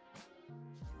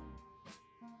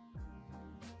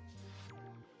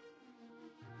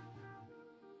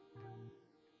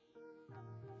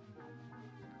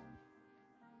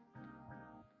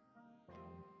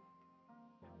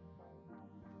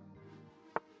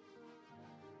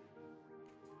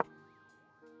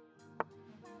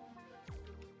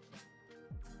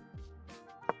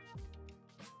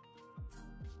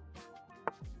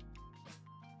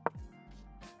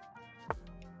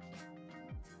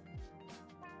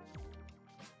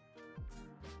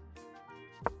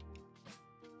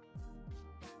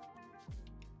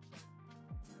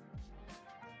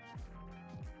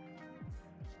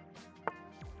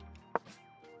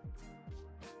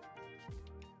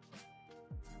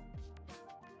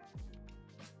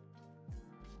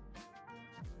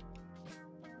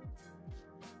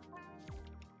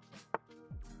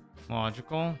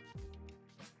 Logical.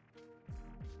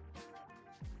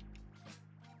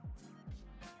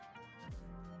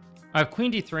 I have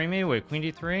queen d3 maybe. Wait, queen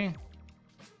d3.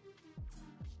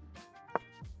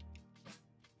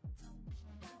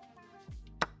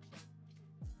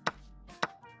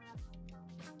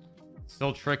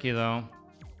 Still tricky though.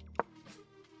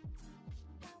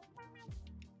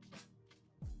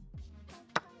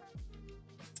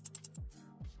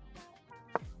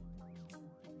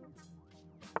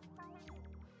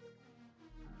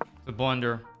 The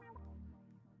blunder.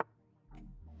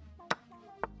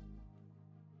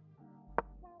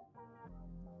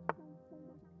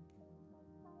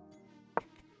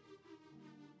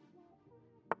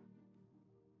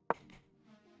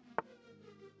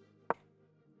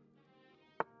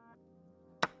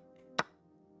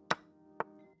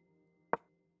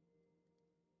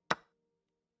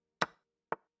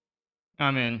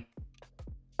 I'm in.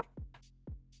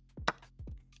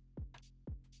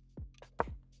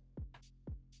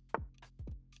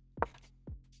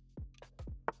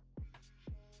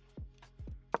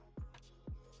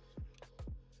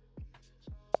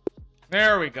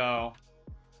 There we go.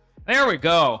 There we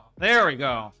go. There we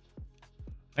go.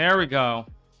 There we go.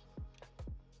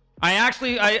 I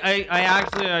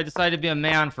decided to be a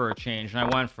man for a change, and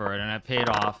I went for it, and it paid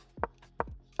off.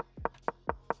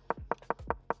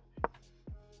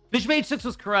 Bishop h6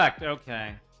 was correct.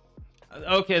 Okay.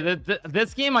 Okay,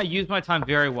 this game I used my time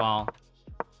very well.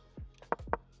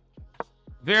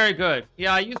 Very good.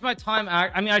 Yeah, I used my time.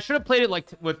 I mean, I should have played it like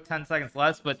with 10 seconds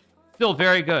less, but still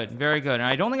very good. Very good. And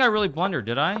I don't think I really blundered,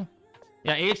 did I?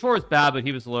 Yeah, H4 was bad, but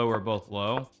he was low. We're both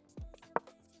low.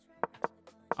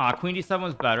 Queen D7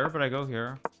 was better, but I go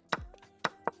here.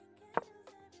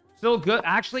 Still good.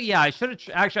 Actually, yeah, I should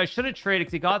have traded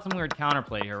because he got some weird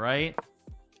counterplay here, right?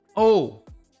 Oh,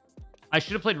 I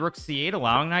should have played Rook C8,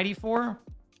 allowing knight E4.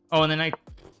 Oh, and then I...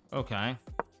 Okay.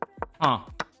 Huh.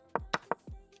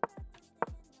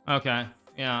 Okay.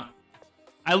 Yeah.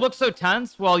 I look so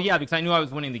tense. Well, yeah, because I knew I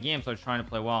was winning the game, so I was trying to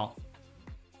play well.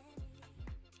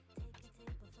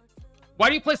 Why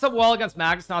do you play so well against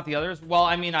Magnus, not the others? Well,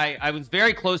 I mean, I was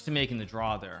very close to making the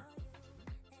draw there.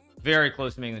 Very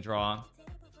close to making the draw.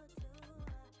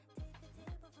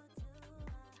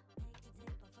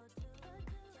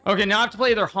 Okay, now I have to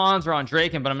play either Hans or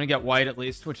Draken, but I'm going to get white at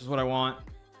least, which is what I want.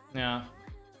 Yeah.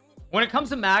 When it comes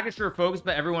to Magnus, you're focused,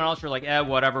 but everyone else, you're like,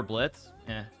 whatever, blitz.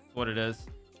 That's what it is.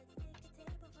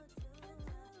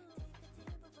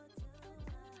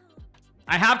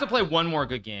 I have to play one more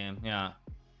good game. Yeah.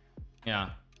 Yeah.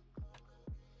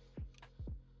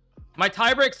 My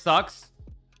tiebreak sucks.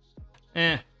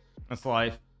 That's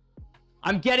life.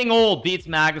 I'm getting old. Beats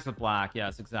Magnus with black.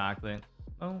 Yes, exactly.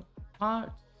 Oh,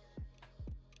 hot.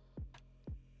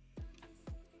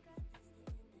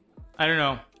 I don't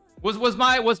know. Was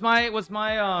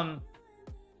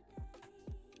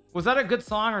that a good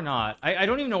song or not? I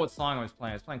don't even know what song I was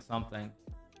playing. I was playing something.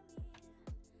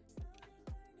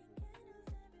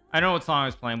 I don't know what song I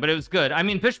was playing, but it was good. I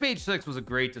mean, Bishop H6 was a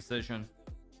great decision.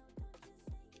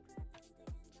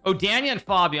 Oh, Danya and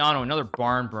Fabiano, another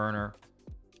barn burner.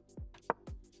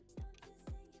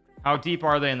 How deep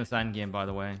are they in this endgame, by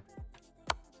the way?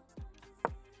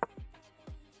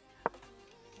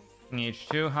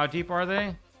 H2, how deep are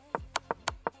they?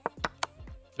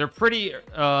 They're pretty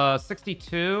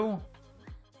 62.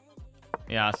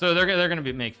 Yeah, so they're gonna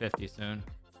make 50 soon.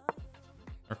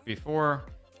 Or before.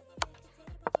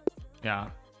 Yeah.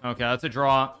 Okay, that's a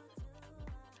draw.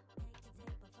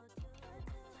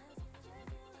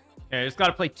 Okay, I just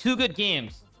gotta play 2 good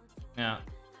games. Yeah.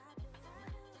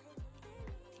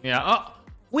 Yeah. Oh,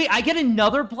 wait, I get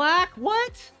another black?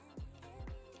 What?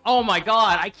 Oh my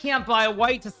god, I can't buy a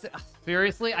white to...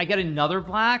 Seriously? I get another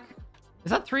black?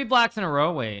 Is that 3 blacks in a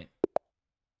row? Wait.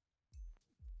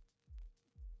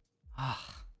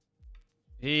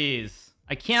 Jeez.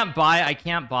 I can't buy a...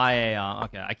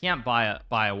 okay, I can't buy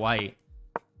a white.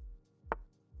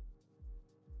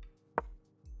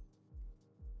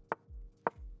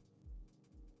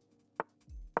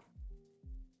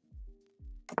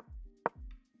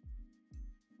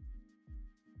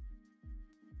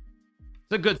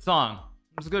 It's a good song.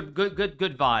 It's good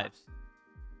vibes.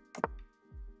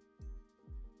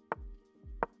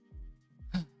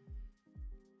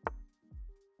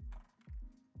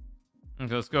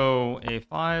 Okay, let's go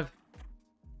A5.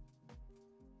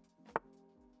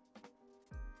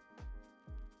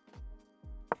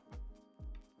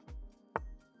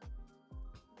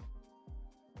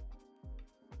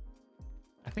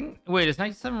 I think, wait, is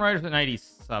 97 right or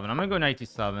 97? I'm gonna go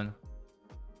 97.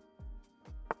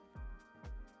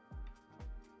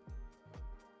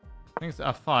 I think it's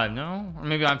F5, no? Or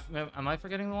maybe am I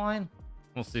forgetting the line?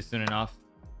 We'll see soon enough.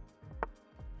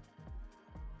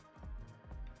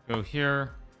 Go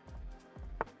here.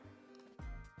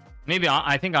 Maybe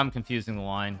I think I'm confusing the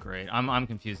line. Great. I'm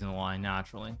confusing the line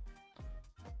naturally.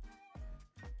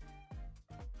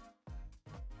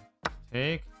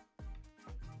 Take.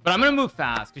 But I'm gonna move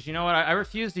fast because you know what? I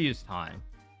refuse to use time.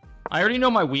 I already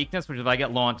know my weakness, which is if I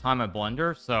get low on time, I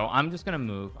blunder. So I'm just gonna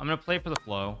move. I'm gonna play for the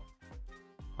flow.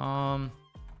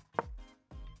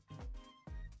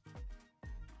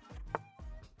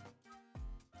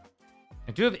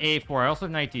 I do have A4. I also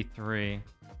have knight D3.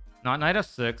 Not knight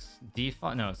F6.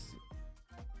 D5. No.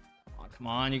 Oh, come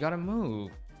on. You gotta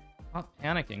move. I'm not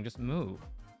panicking. Just move.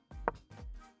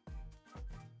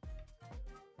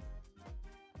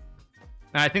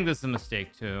 And I think this is a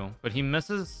mistake too. But he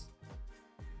misses.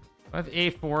 I have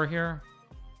A4 here.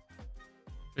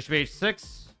 Bishop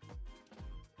H6.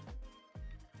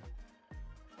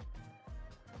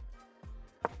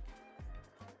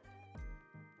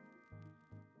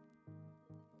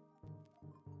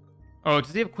 Oh,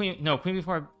 does he have queen? No, queen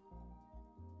before.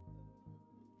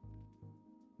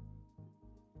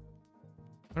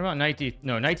 What about knight D?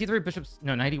 No, knight D3, bishops.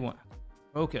 No, knight E1.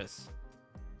 Focus.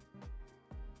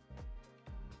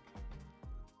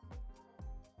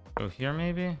 Go here,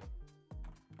 maybe.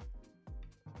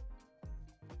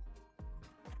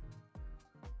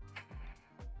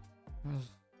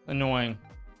 Annoying.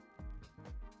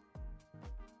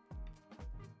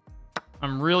 I'm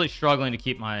I'm really struggling to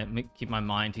keep my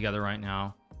mind together right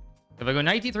now. If I go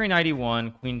knight d3, knight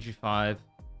e1, queen g5.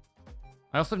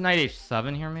 I also have knight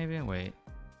h7 here, maybe. Wait.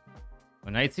 Oh,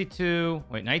 knight c2.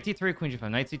 Wait, knight d3, queen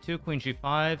g5. Knight c2, queen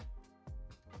g5.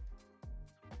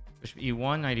 Bishop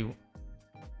e1, knight e1.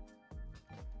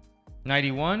 Knight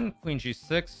e1, queen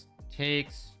g6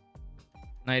 takes.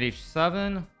 Knight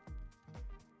h7.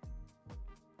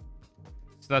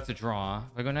 So that's a draw.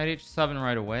 If I go knight h7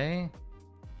 right away.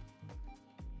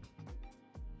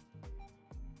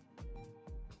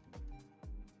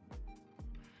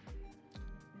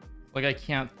 Like, I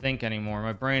can't think anymore.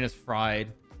 My brain is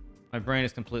fried. My brain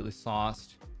is completely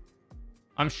sauced.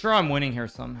 I'm sure I'm winning here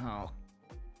somehow.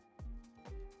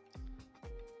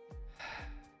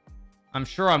 I'm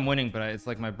sure I'm winning, but it's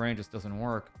like my brain just doesn't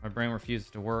work. My brain refuses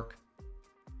to work.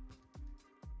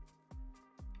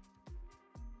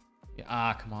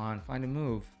 Yeah, come on. Find a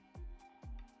move.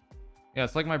 Yeah,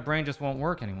 it's like my brain just won't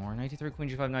work anymore. Knight d3, queen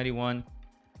g5, knight e1.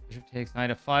 Bishop takes, knight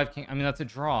f5, king. I mean, that's a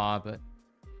draw, but...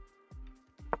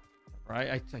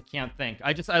 Right? I can't think.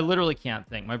 I literally can't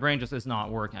think. My brain just is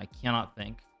not working. I cannot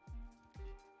think.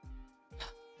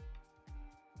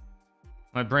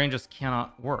 My brain just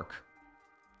cannot work.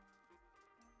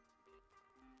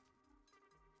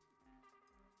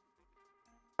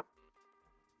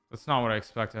 That's not what I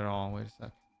expected at all. Wait a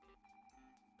sec.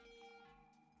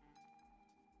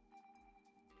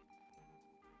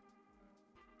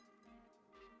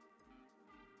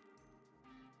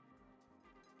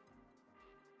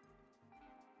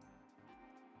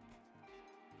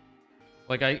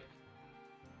 Like, I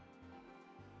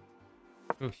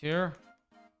go here.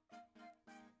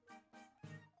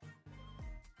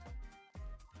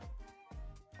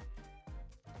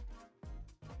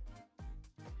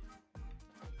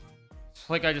 It's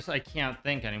like I can't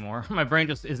think anymore. My brain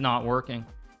just is not working.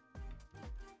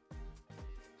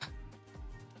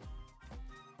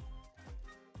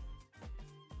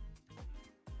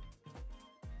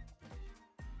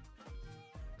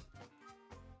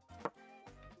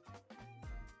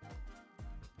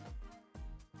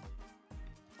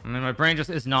 I mean, my brain just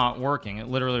is not working. It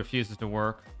literally refuses to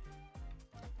work.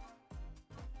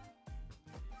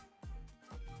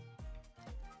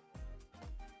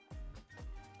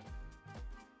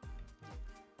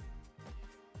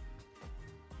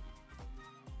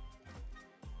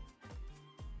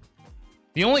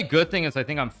 The only good thing is I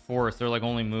think I'm forced. They're like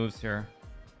only moves here.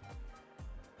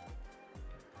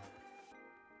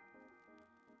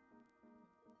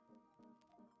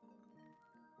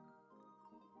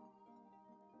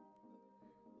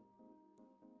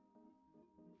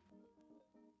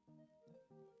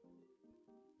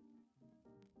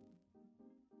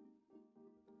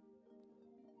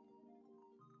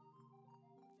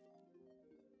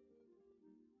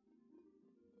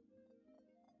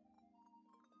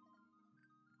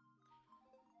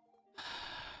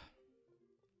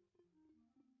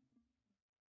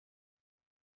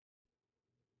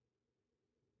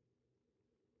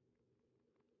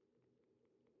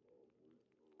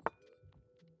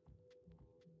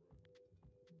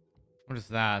 What is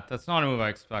that? That's not a move I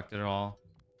expected at all.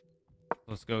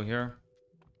 Let's go here.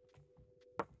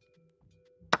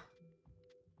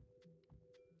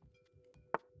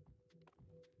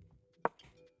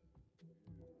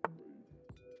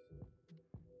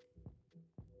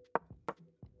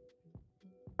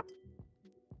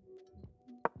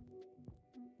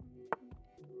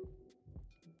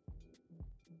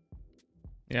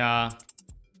 Yeah.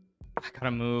 I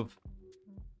gotta move.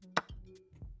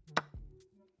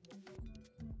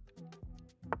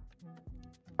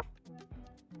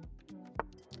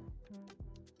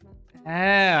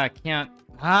 I can't.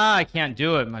 I can't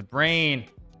do it. My brain's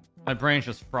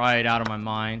just fried out of my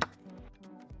mind.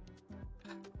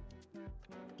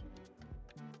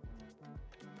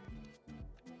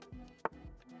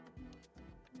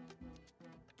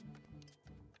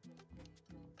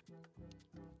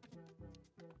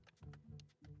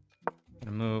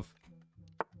 Gonna move.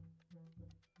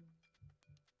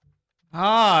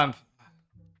 I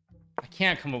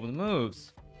can't come up with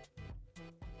moves.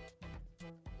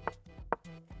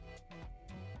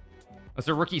 Was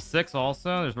there rookie 6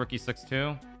 also? There's rookie 6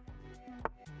 too.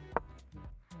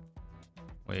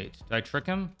 Wait, did I trick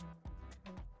him?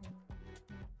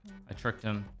 I tricked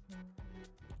him.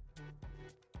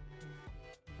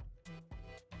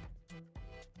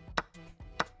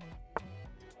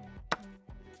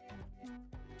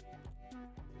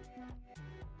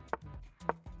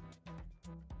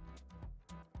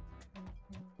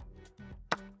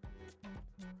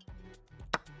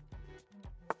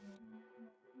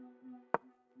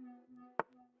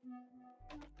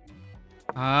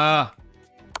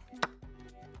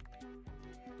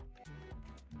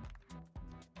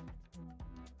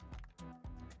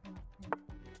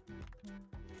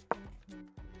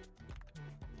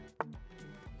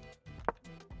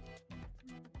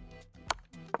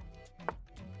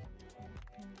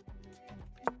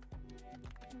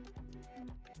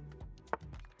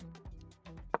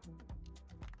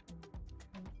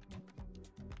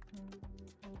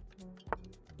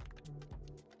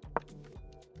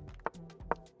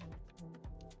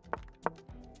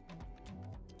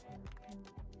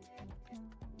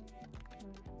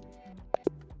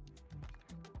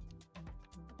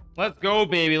 Let's go,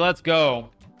 baby. Let's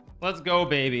go. Let's go,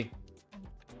 baby.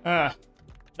 That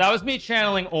was me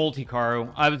channeling old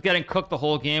Hikaru. I was getting cooked the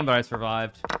whole game, but I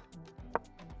survived.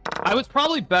 I was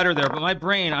probably better there, but my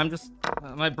brain,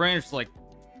 my brain is just like,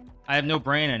 I have no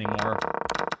brain anymore.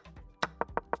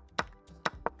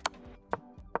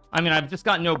 I mean, I've just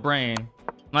got no brain.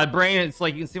 My brain, it's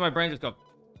like, you can see my brain just go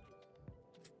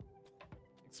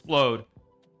explode.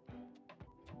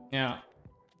 Yeah.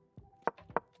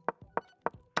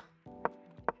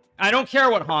 I don't care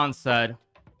what Hans said.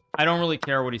 I don't really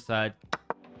care what he said.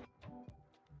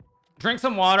 Drink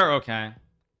some water? Okay.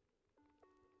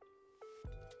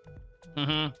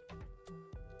 Mm-hmm.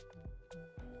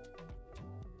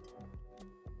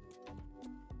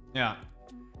 Yeah.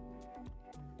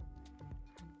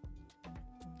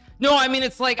 No, I mean,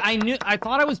 it's like, I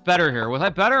thought I was better here. Was I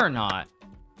better or not?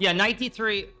 Yeah, knight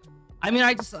d3. I mean,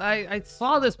 I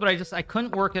saw this, but I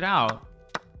couldn't work it out.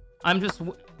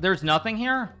 There's nothing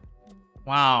here?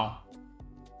 Wow.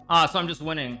 So I'm just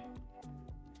winning.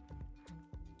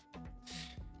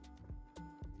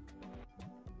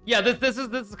 Yeah, this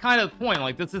is kind of the point.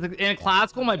 Like, this is in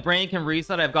classical, my brain can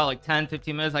reset. I've got like 10-15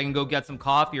 minutes. I can go get some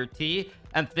coffee or tea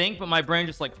and think, but my brain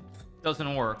just like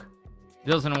doesn't work. It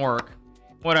doesn't work.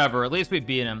 Whatever. At least we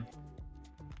beat him.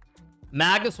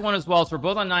 Magnus won as well, so we're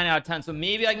both on 9 out of 10. So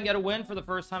maybe I can get a win for the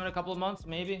first time in a couple of months.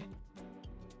 Maybe.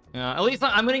 Yeah. At least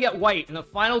I'm gonna get white in the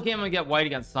final game. I'm gonna get white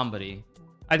against somebody.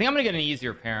 I think I'm gonna get an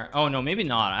easier pairing. Oh no, maybe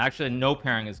not. Actually, no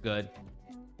pairing is good.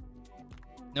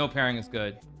 No pairing is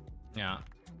good. Yeah.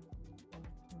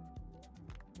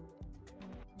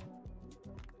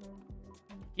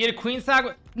 He had a queen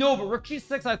sack. No, but rook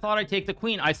g6, I thought I'd take the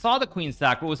queen. I saw the queen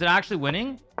sack, but was it actually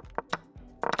winning?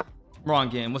 Wrong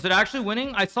game. Was it actually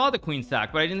winning? I saw the queen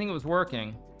sack, but I didn't think it was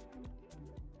working.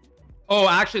 Oh,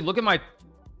 actually, look at my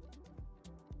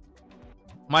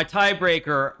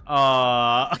tiebreaker.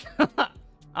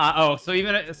 Oh, so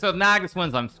if Magnus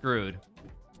wins, I'm screwed.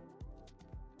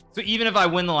 So even if I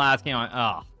win the last game,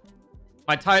 my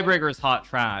tiebreaker is hot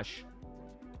trash.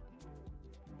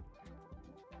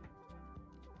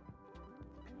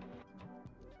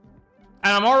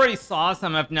 And I'm already sauced.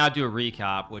 I'm gonna have to now do a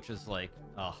recap, which is like,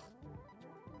 ugh.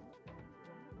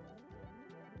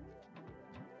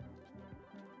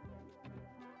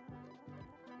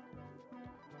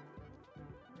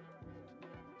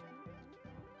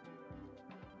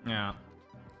 Yeah.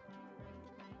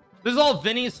 This is all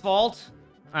Vinny's fault.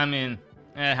 I mean,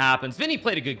 it happens. Vinny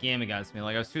played a good game against me.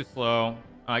 Like, I was too slow.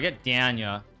 I get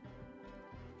Danya.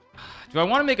 Do I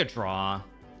want to make a draw?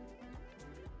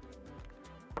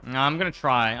 No, I'm gonna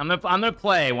try. I'm gonna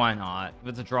play. Why not? If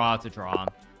it's a draw, it's a draw.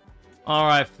 All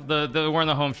right, we're in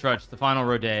the home stretch, the final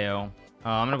rodeo.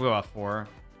 I'm gonna go F4.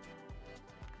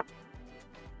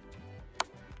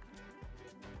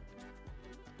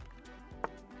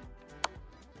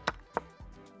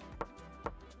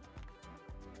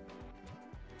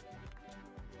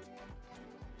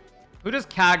 Who does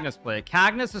Magnus play?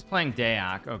 Magnus is playing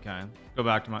Dayak. Okay, go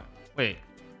back to my. Wait,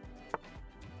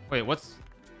 what's?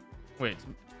 Wait,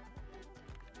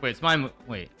 it's my move.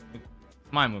 Wait, it's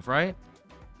my move, right?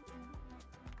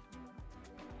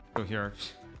 Go here.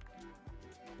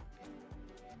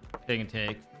 Take and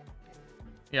take.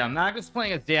 Yeah, Magnus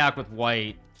playing as Dayak with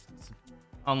white. It's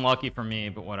unlucky for me,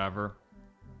 but whatever.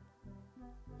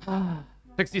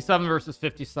 67 versus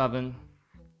 57.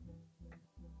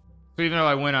 So even if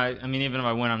I win, even if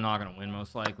I win, I'm not gonna win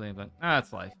most likely. But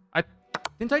that's life.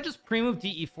 Didn't I just pre-move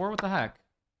DE4? What the heck?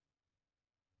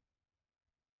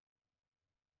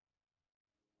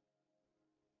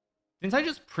 Didn't I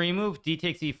just pre-move D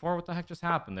takes E4? What the heck just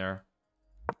happened there?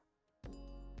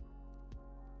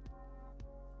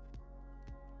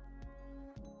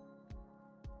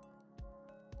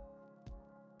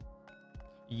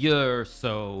 You're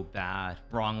so bad.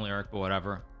 Wrong lyric, but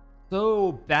whatever.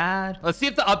 So bad. Let's see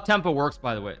if the up tempo works,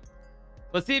 by the way.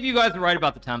 Let's see if you guys are right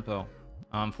about the tempo.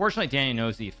 Fortunately, Danny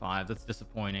knows E5. That's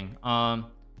disappointing.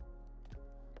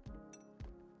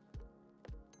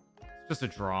 Just a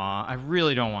draw. I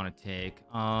really don't want to take.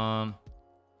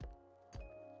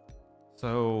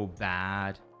 So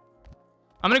bad.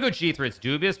 I'm gonna go G3. It's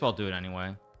dubious, but I'll do it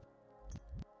anyway.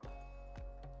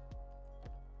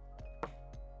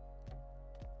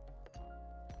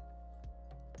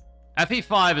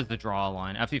 FE5 is the draw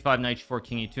line. FE5, knight g4,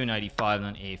 king e2, knight e5, and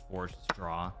then a4 is just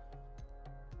draw.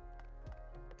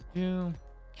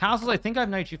 Castles, I think I have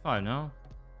knight g5, no?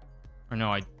 Or no,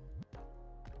 like,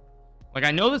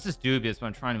 I know this is dubious, but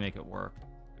I'm trying to make it work.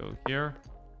 Go here.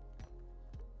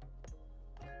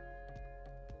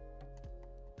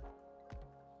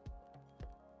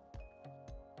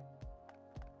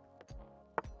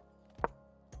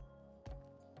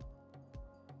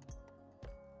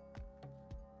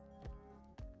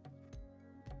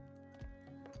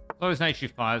 always knight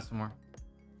g5 somewhere.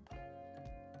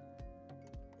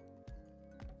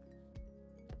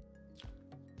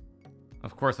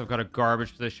 Of course, I've got a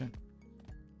garbage position.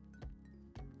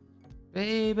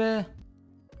 Baby,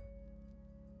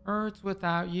 hurts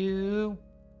without you.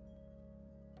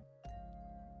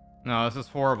 No, this is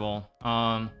horrible.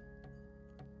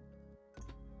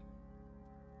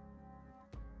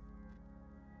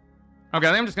 Okay,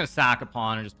 I think I'm just gonna sack a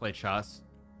pawn and just play chess.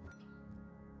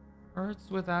 Hurts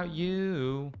without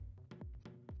you.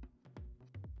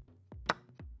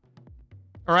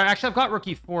 All right, actually, I've got rook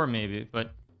e4 maybe,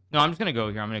 but no, I'm just gonna go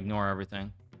here. I'm gonna ignore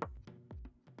everything.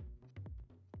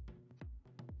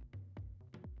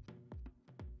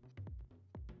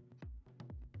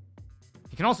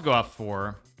 You can also go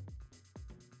f4.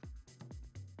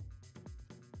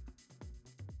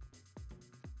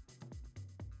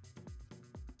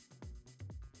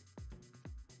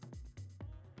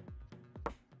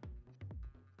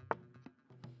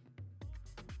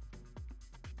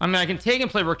 I mean, I can take and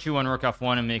play rook g1, rook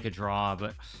f1 and make a draw,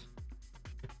 but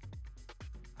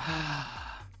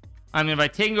I mean, if I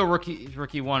take and go rook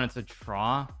e1, it's a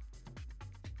draw.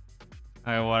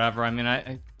 Alright, whatever. I mean,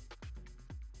 I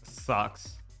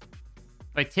sucks.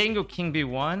 If I take and go king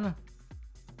b1,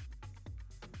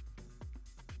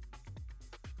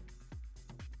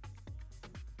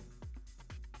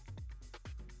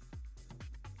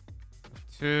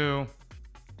 f2.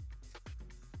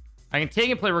 I can take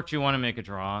and play rook g1 and make a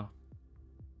draw.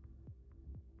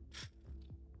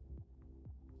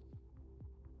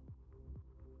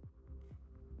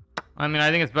 I mean,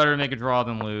 I think it's better to make a draw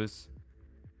than lose.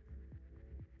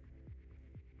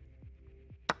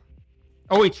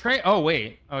 Oh, wait, oh,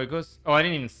 wait. Oh, it goes... Oh, I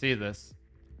didn't even see this.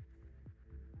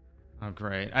 Oh,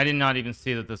 great. I did not even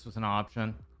see that this was an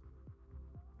option.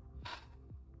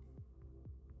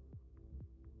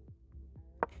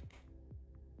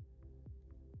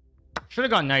 Should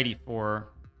have gone knight e4.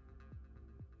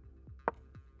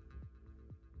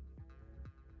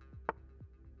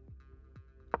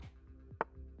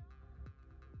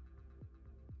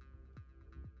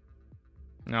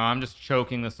 No, I'm just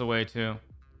choking this away too.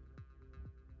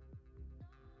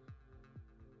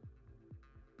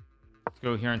 Let's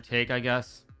go here and take, I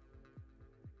guess.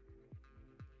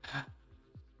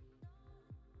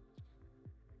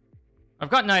 I've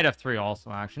got knight f3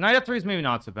 also, actually. Knight f3 is maybe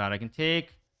not so bad. I can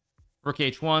take rook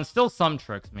h1. Still some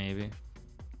tricks, maybe.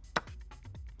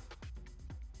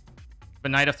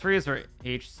 But knight f3 is there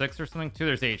h6 or something too?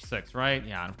 There's h6, right?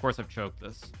 Yeah, and of course I've choked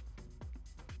this.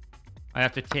 I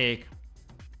have to take.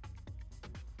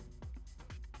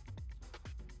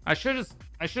 I should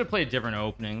have played a different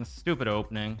opening. Stupid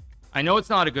opening. I know it's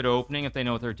not a good opening if they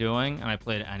know what they're doing, and I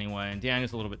played it anyway. And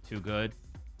Daniel's a little bit too good.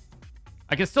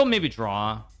 I can still maybe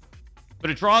draw,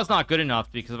 but a draw is not good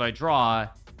enough because if I draw,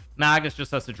 Magnus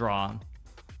just has to draw.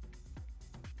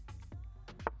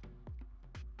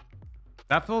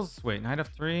 That feels... Wait, knight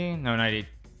f3? No, knight 8.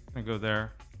 I'm gonna go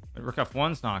there. But rook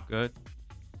f1's not good.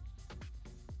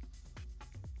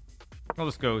 I'll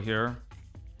just go here.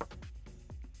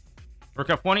 Rook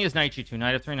f1 is knight g2.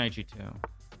 Knight f3, knight g2.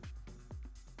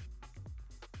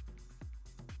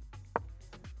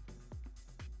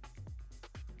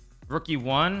 Rook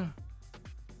e1.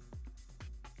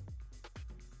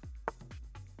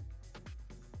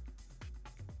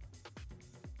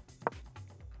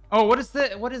 Oh, what is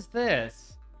this? What is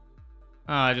this?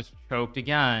 Oh, I just choked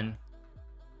again.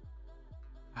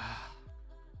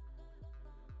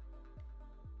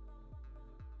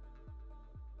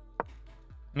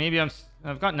 Maybe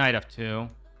I've got knight f2.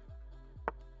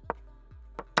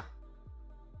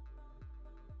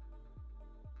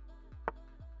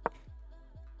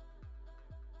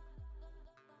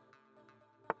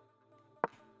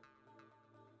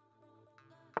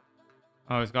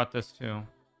 Oh, he's got this too.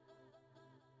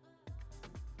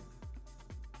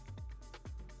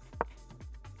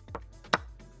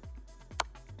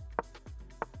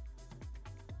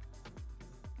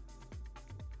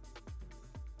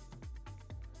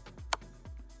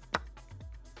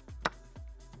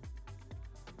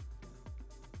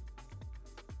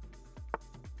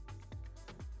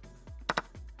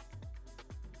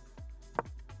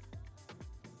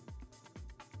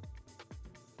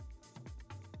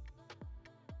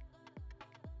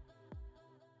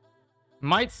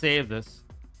 Might save this.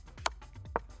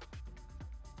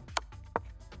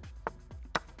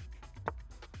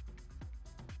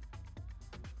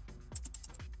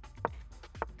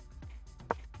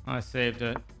 I saved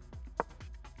it.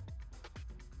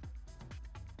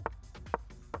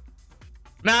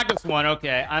 Magnus won.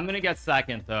 Okay, I'm gonna get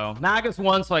second though. Magnus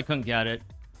won, so I couldn't get it.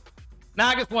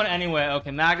 Magnus won anyway.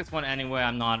 Okay, Magnus won anyway.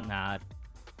 I'm not mad.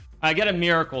 I get a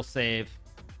miracle save.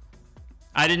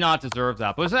 I did not deserve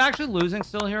that. But was it actually losing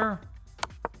still here?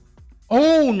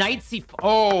 Oh, knight c4.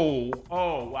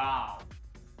 Oh, wow.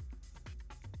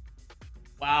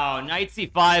 Wow, knight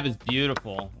c5 is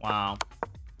beautiful. Wow.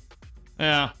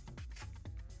 Yeah.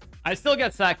 I still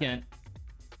get second.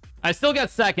 I still get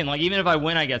second. Like, even if I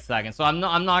win, I get second. So I'm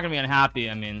not gonna be unhappy.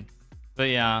 I mean, but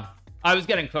yeah, I was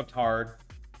getting cooked hard.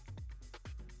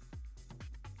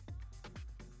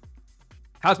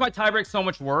 How's my tiebreak so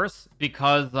much worse?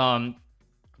 Because I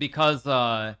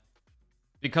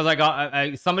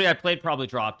got somebody I played probably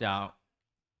dropped out.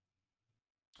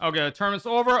 Okay, the tournament's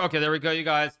over. Okay, there we go, you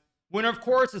guys. Winner, of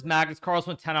course, is Magnus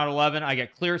Carlson, 10 out of 11. I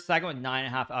get clear second with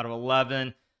 9.5 out of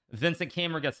 11. Vincent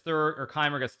Keimer gets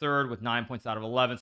third with 9 points out of 11.